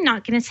 and I'm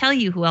not going to tell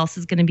you who else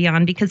is going to be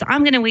on because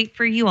I'm going to wait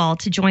for you all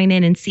to join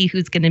in and see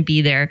who's going to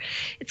be there.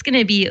 It's going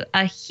to be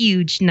a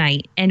huge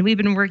night, and we've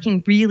been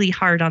working really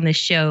hard on this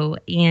show,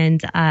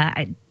 and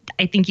I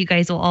think you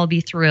guys will all be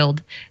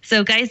thrilled.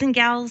 So guys and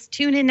gals,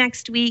 tune in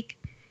next week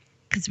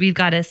because we've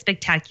got a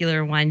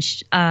spectacular one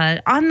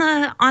on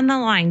the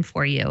line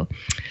for you.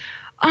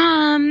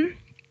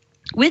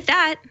 With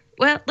that,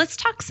 well, let's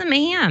talk some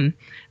AM.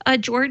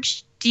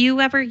 George, do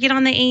you ever get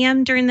on the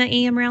AM during the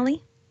AM rally?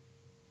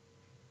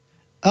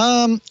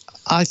 I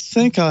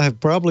think I have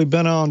probably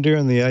been on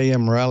during the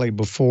AM rally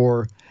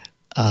before.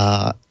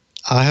 I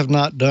have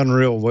not done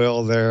real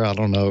well there. I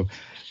don't know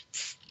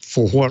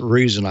for what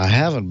reason I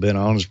haven't been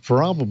on. It's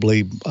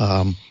probably,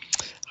 I've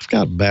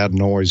got bad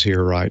noise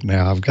here right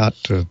now. I've got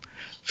to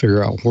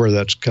figure out where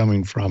that's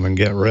coming from and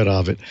get rid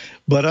of it.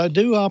 But I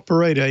do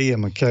operate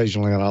AM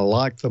occasionally, and I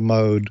like the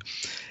mode.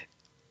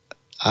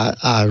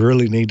 I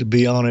really need to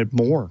be on it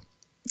more.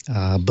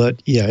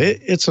 But, yeah,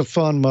 it's a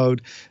fun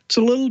mode. It's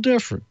a little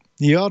different.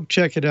 You ought to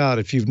check it out.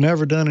 If you've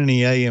never done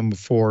any AM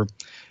before,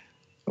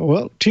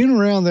 well, tune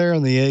around there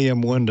in the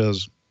AM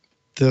windows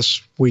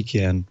this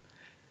weekend.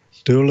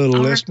 Do a little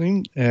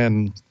listening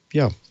and,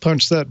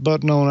 punch that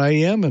button on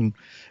AM and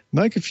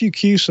make a few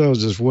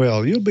QSOs as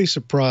well. You'll be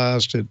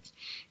surprised at,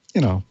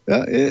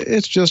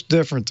 it's just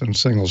different than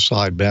single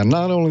sideband.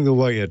 Not only the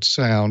way it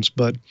sounds,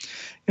 but,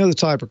 the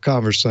type of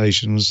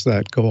conversations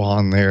that go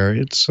on there.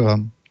 It's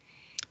a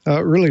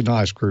really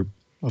nice group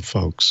of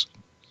folks.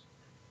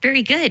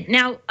 Very good.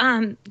 Now,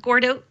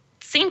 Gordo,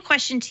 same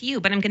question to you,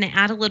 but I'm going to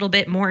add a little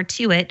bit more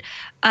to it.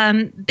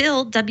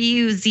 Bill,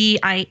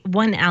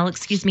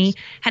 WZI1L,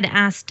 had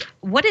asked,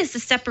 what is the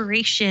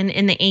separation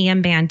in the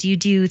AM band? Do you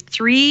do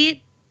 3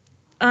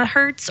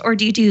 hertz or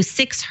do you do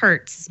 6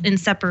 hertz in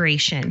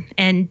separation?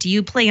 And do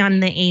you play on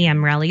the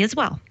AM rally as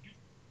well?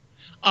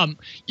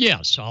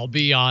 Yes, I'll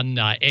be on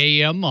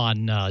AM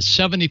on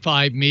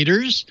 75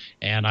 meters,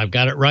 and I've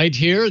got it right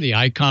here. The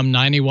ICOM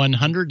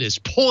 9100 is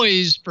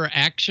poised for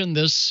action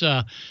this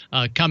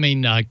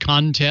coming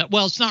contest.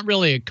 Well, it's not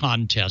really a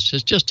contest.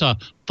 It's just a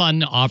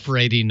fun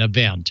operating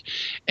event.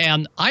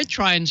 And I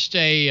try and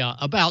stay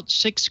about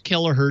 6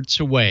 kilohertz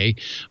away.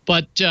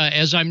 But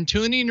as I'm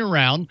tuning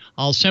around,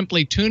 I'll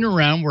simply tune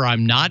around where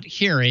I'm not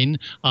hearing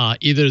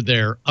either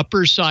their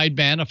upper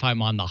sideband, if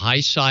I'm on the high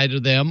side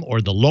of them,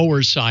 or the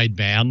lower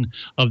sideband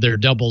of their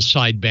double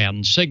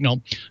sideband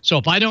signal. So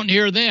if I don't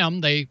hear them,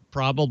 they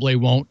probably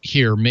won't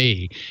hear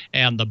me.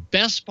 And the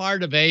best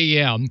part of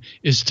AM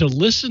is to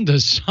listen to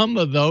some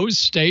of those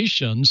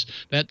stations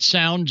that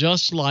sound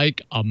just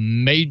like a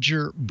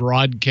major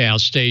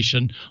broadcast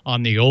station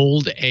on the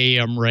old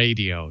AM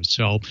radio.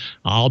 So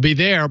I'll be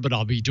there, but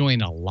I'll be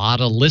doing a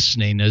lot of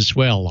listening as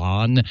well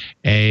on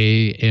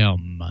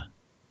AM.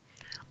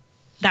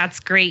 That's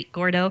great,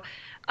 Gordo.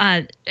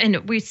 And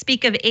we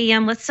speak of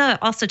AM. Let's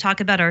also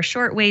talk about our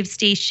shortwave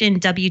station,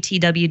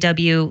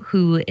 WTWW,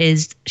 who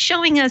is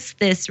showing us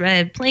this,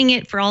 playing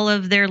it for all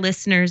of their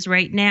listeners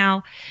right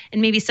now.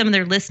 And maybe some of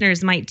their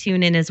listeners might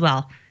tune in as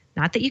well.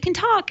 Not that you can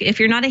talk if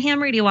you're not a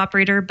ham radio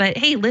operator, but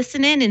hey,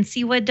 listen in and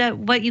see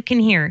what you can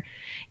hear.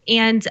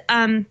 And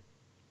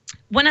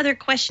one other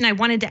question I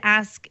wanted to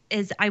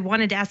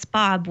ask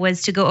Bob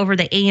was to go over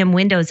the AM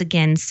windows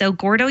again. So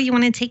Gordo, you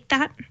want to take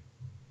that?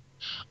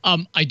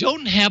 I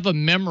don't have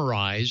them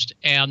memorized,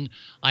 and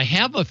I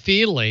have a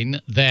feeling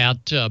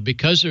that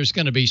because there's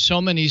going to be so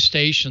many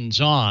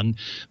stations on,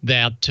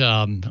 that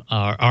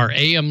our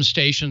AM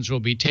stations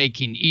will be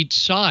taking each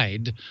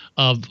side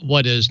of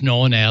what is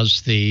known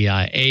as the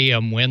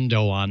AM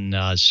window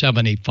on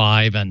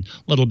 75 and a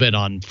little bit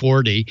on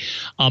 40.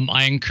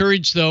 I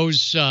encourage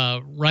those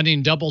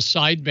running double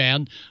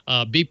sideband,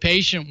 be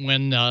patient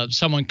when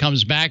someone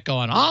comes back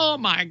going, "Oh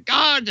my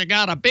God, you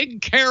got a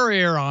big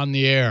carrier on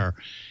the air."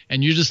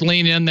 And you just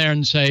lean in there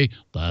and say,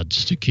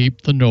 "That's to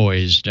keep the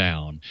noise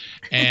down."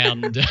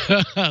 And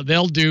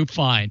they'll do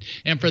fine.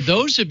 And for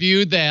those of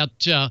you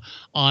that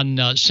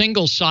on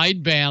single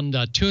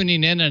sideband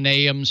tuning in an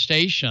AM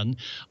station,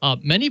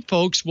 many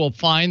folks will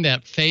find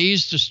that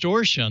phase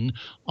distortion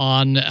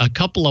on a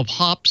couple of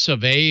hops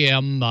of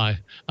AM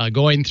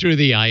going through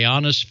the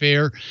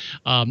ionosphere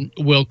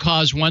will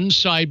cause one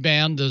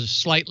sideband to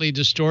slightly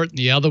distort and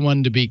the other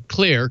one to be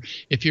clear.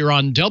 If you're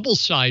on double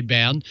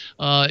sideband,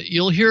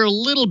 you'll hear a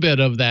little bit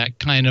of that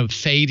kind of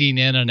fading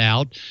in and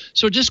out.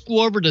 So just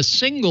go over to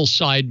single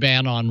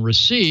sideband on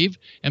receive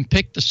and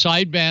pick the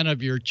sideband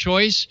of your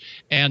choice,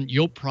 and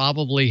you'll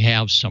probably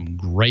have some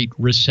great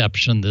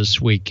reception this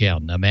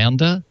weekend.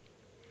 Amanda?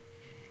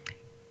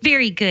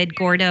 Very good,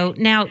 Gordo.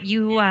 Now,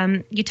 you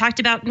talked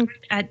about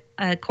at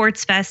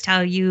Quartzfest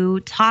how you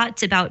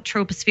taught about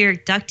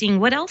tropospheric ducting.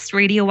 What else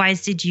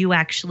radio-wise did you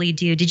actually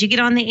do? Did you get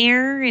on the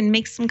air and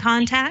make some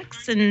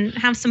contacts and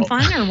have some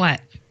fun, or what?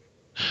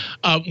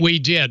 We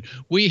did.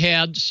 We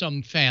had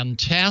some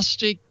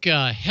fantastic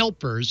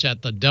helpers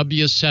at the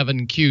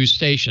W7Q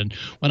station.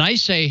 When I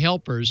say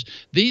helpers,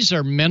 these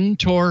are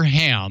mentor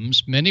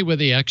hams, many with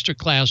the extra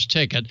class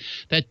ticket,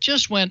 that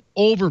just went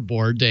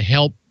overboard to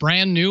help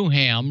brand new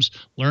hams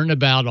learn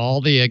about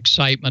all the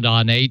excitement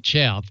on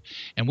HF.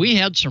 And we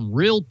had some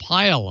real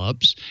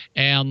pile-ups,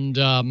 and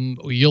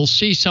you'll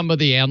see some of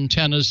the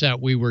antennas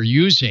that we were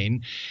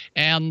using.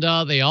 And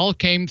they all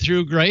came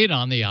through great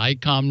on the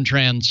ICOM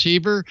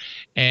transceiver,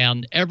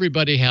 and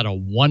everybody had a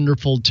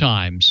wonderful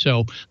time.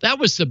 So that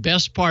was the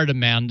best part,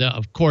 Amanda,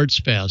 of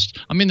Quartzfest.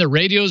 I mean, the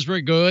radios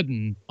were good,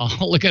 and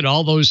look at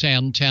all those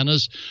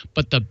antennas,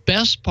 but the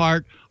best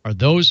part are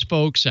those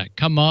folks that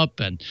come up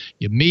and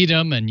you meet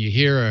them and you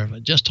hear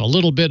just a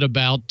little bit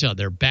about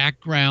their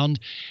background.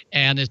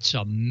 And it's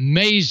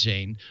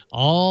amazing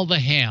all the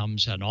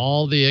hams and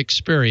all the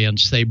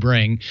experience they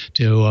bring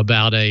to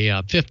about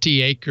a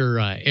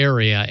 50-acre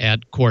area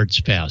at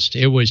Quartzfest.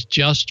 It was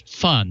just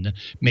fun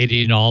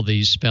meeting all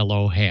these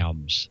fellow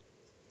hams.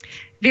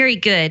 Very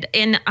good.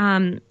 And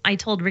I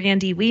told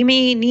Randy we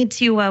may need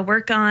to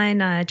work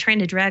on trying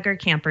to drag our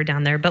camper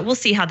down there, but we'll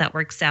see how that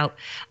works out.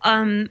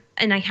 And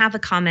I have a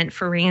comment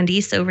for Randy.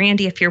 So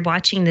Randy, if you're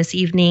watching this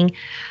evening,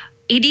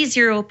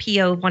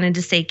 80PO wanted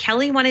to say,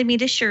 Kelly wanted me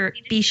to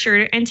be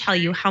sure and tell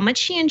you how much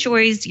she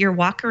enjoys your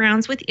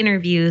walk-arounds with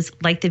interviews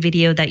like the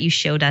video that you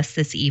showed us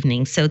this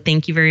evening. So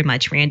thank you very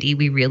much, Randy.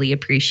 We really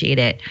appreciate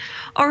it.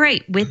 All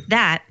right, with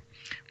that,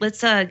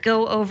 let's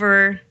go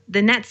over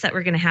the nets that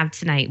we're going to have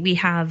tonight. We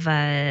have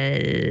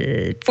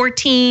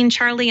 14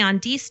 Charlie on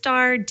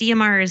D-Star.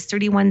 DMR is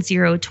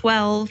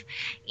 31012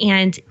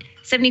 and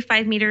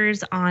 75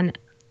 meters on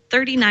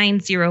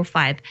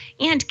 3905.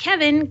 And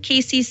Kevin,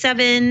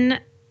 KC7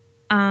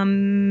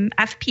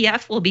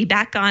 FPF, will be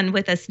back on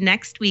with us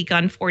next week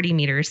on 40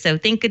 meters. So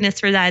thank goodness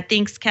for that.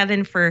 Thanks,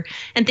 Kevin,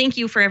 and thank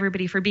you for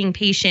everybody for being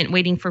patient,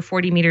 waiting for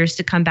 40 meters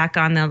to come back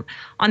on the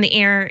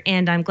air.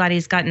 And I'm glad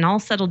he's gotten all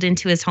settled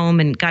into his home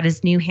and got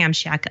his new ham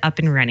shack up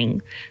and running.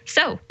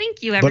 So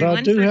thank you, everyone. But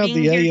I do for have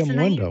being the here AM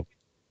tonight. window.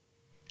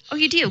 Oh,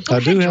 you do? Go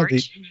ahead,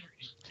 George.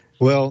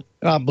 Well,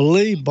 I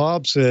believe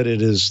Bob said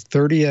it is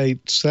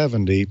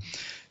 3870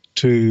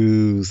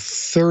 to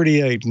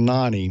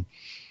 3890.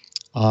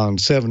 on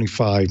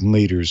 75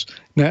 meters.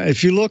 Now,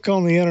 if you look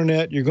on the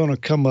internet, you're going to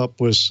come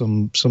up with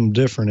some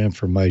different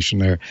information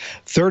there.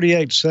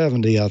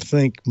 3870, I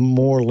think,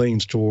 more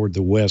leans toward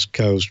the West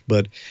Coast,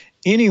 but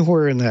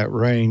anywhere in that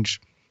range,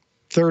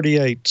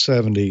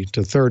 3870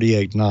 to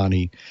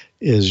 3890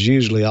 is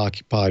usually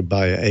occupied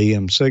by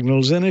AM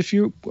signals. And if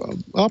you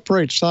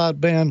operate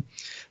sideband,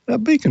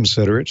 be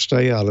considerate,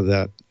 stay out of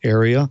that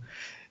area.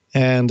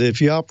 And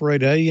if you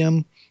operate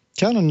AM,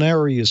 kind of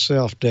narrow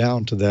yourself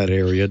down to that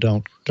area.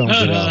 Don't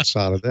get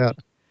outside of that.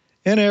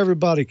 And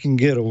everybody can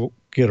get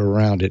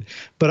around it.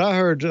 But I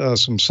heard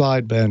some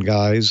sideband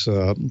guys,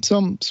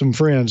 some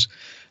friends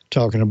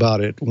talking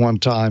about it one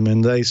time,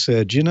 and they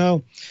said,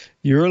 you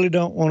really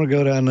don't want to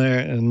go down there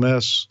and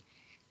mess,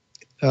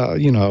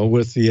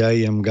 with the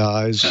AM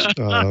guys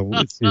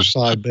with your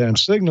sideband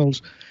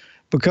signals,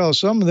 because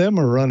some of them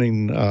are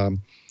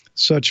running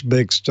such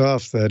big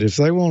stuff that if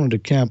they wanted to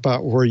camp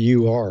out where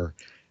you are,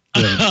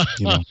 then,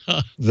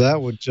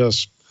 that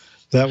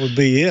would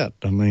be it.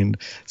 I mean,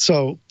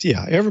 so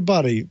yeah,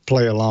 everybody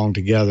play along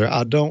together.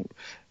 I don't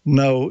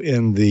know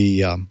in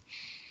the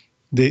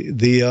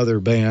other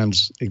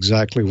bands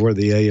exactly where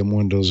the AM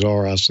windows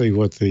are. I see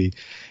what the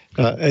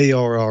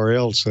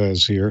ARRL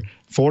says here.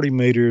 40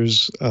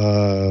 meters,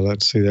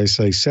 let's see, they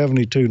say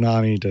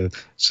 7290 to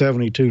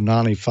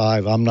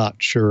 7295. I'm not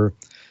sure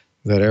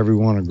that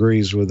everyone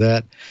agrees with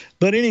that.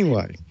 But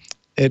anyway,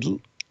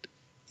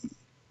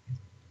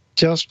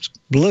 just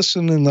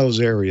listen in those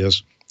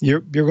areas. You're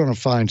going to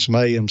find some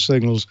AM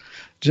signals.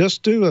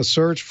 Just do a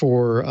search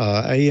for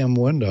AM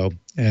window,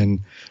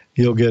 and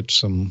you'll get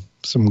some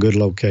good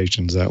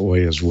locations that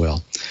way as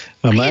well.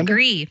 Amanda? I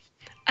agree.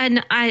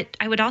 And I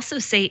would also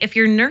say, if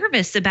you're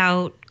nervous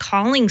about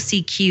calling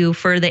CQ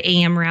for the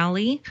AM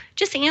rally,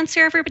 just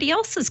answer everybody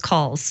else's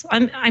calls.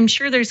 I'm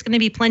sure there's going to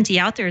be plenty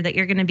out there that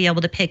you're going to be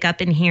able to pick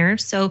up and hear.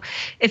 So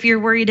if you're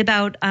worried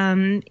about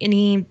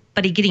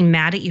anybody getting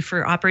mad at you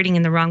for operating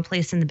in the wrong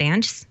place in the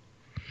band, just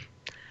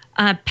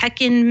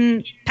peck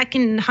and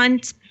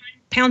hunt,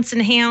 pounce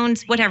and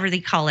hounds, whatever they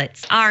call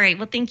it. All right.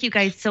 Well, thank you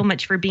guys so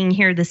much for being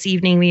here this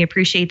evening. We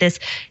appreciate this.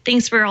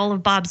 Thanks for all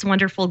of Bob's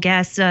wonderful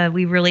guests.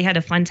 We really had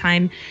a fun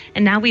time.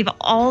 And now we've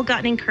all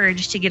gotten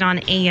encouraged to get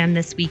on AM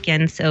this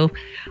weekend. So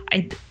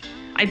I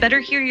better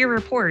hear your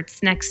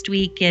reports next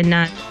week,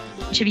 and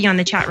should be on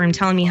the chat room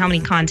telling me how many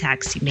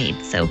contacts you made.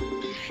 So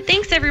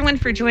thanks everyone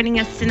for joining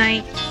us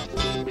tonight.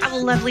 Have a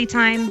lovely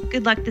time.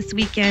 Good luck this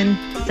weekend.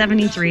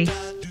 73.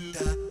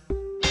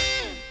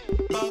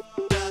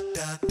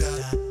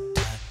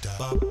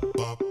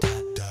 Bop.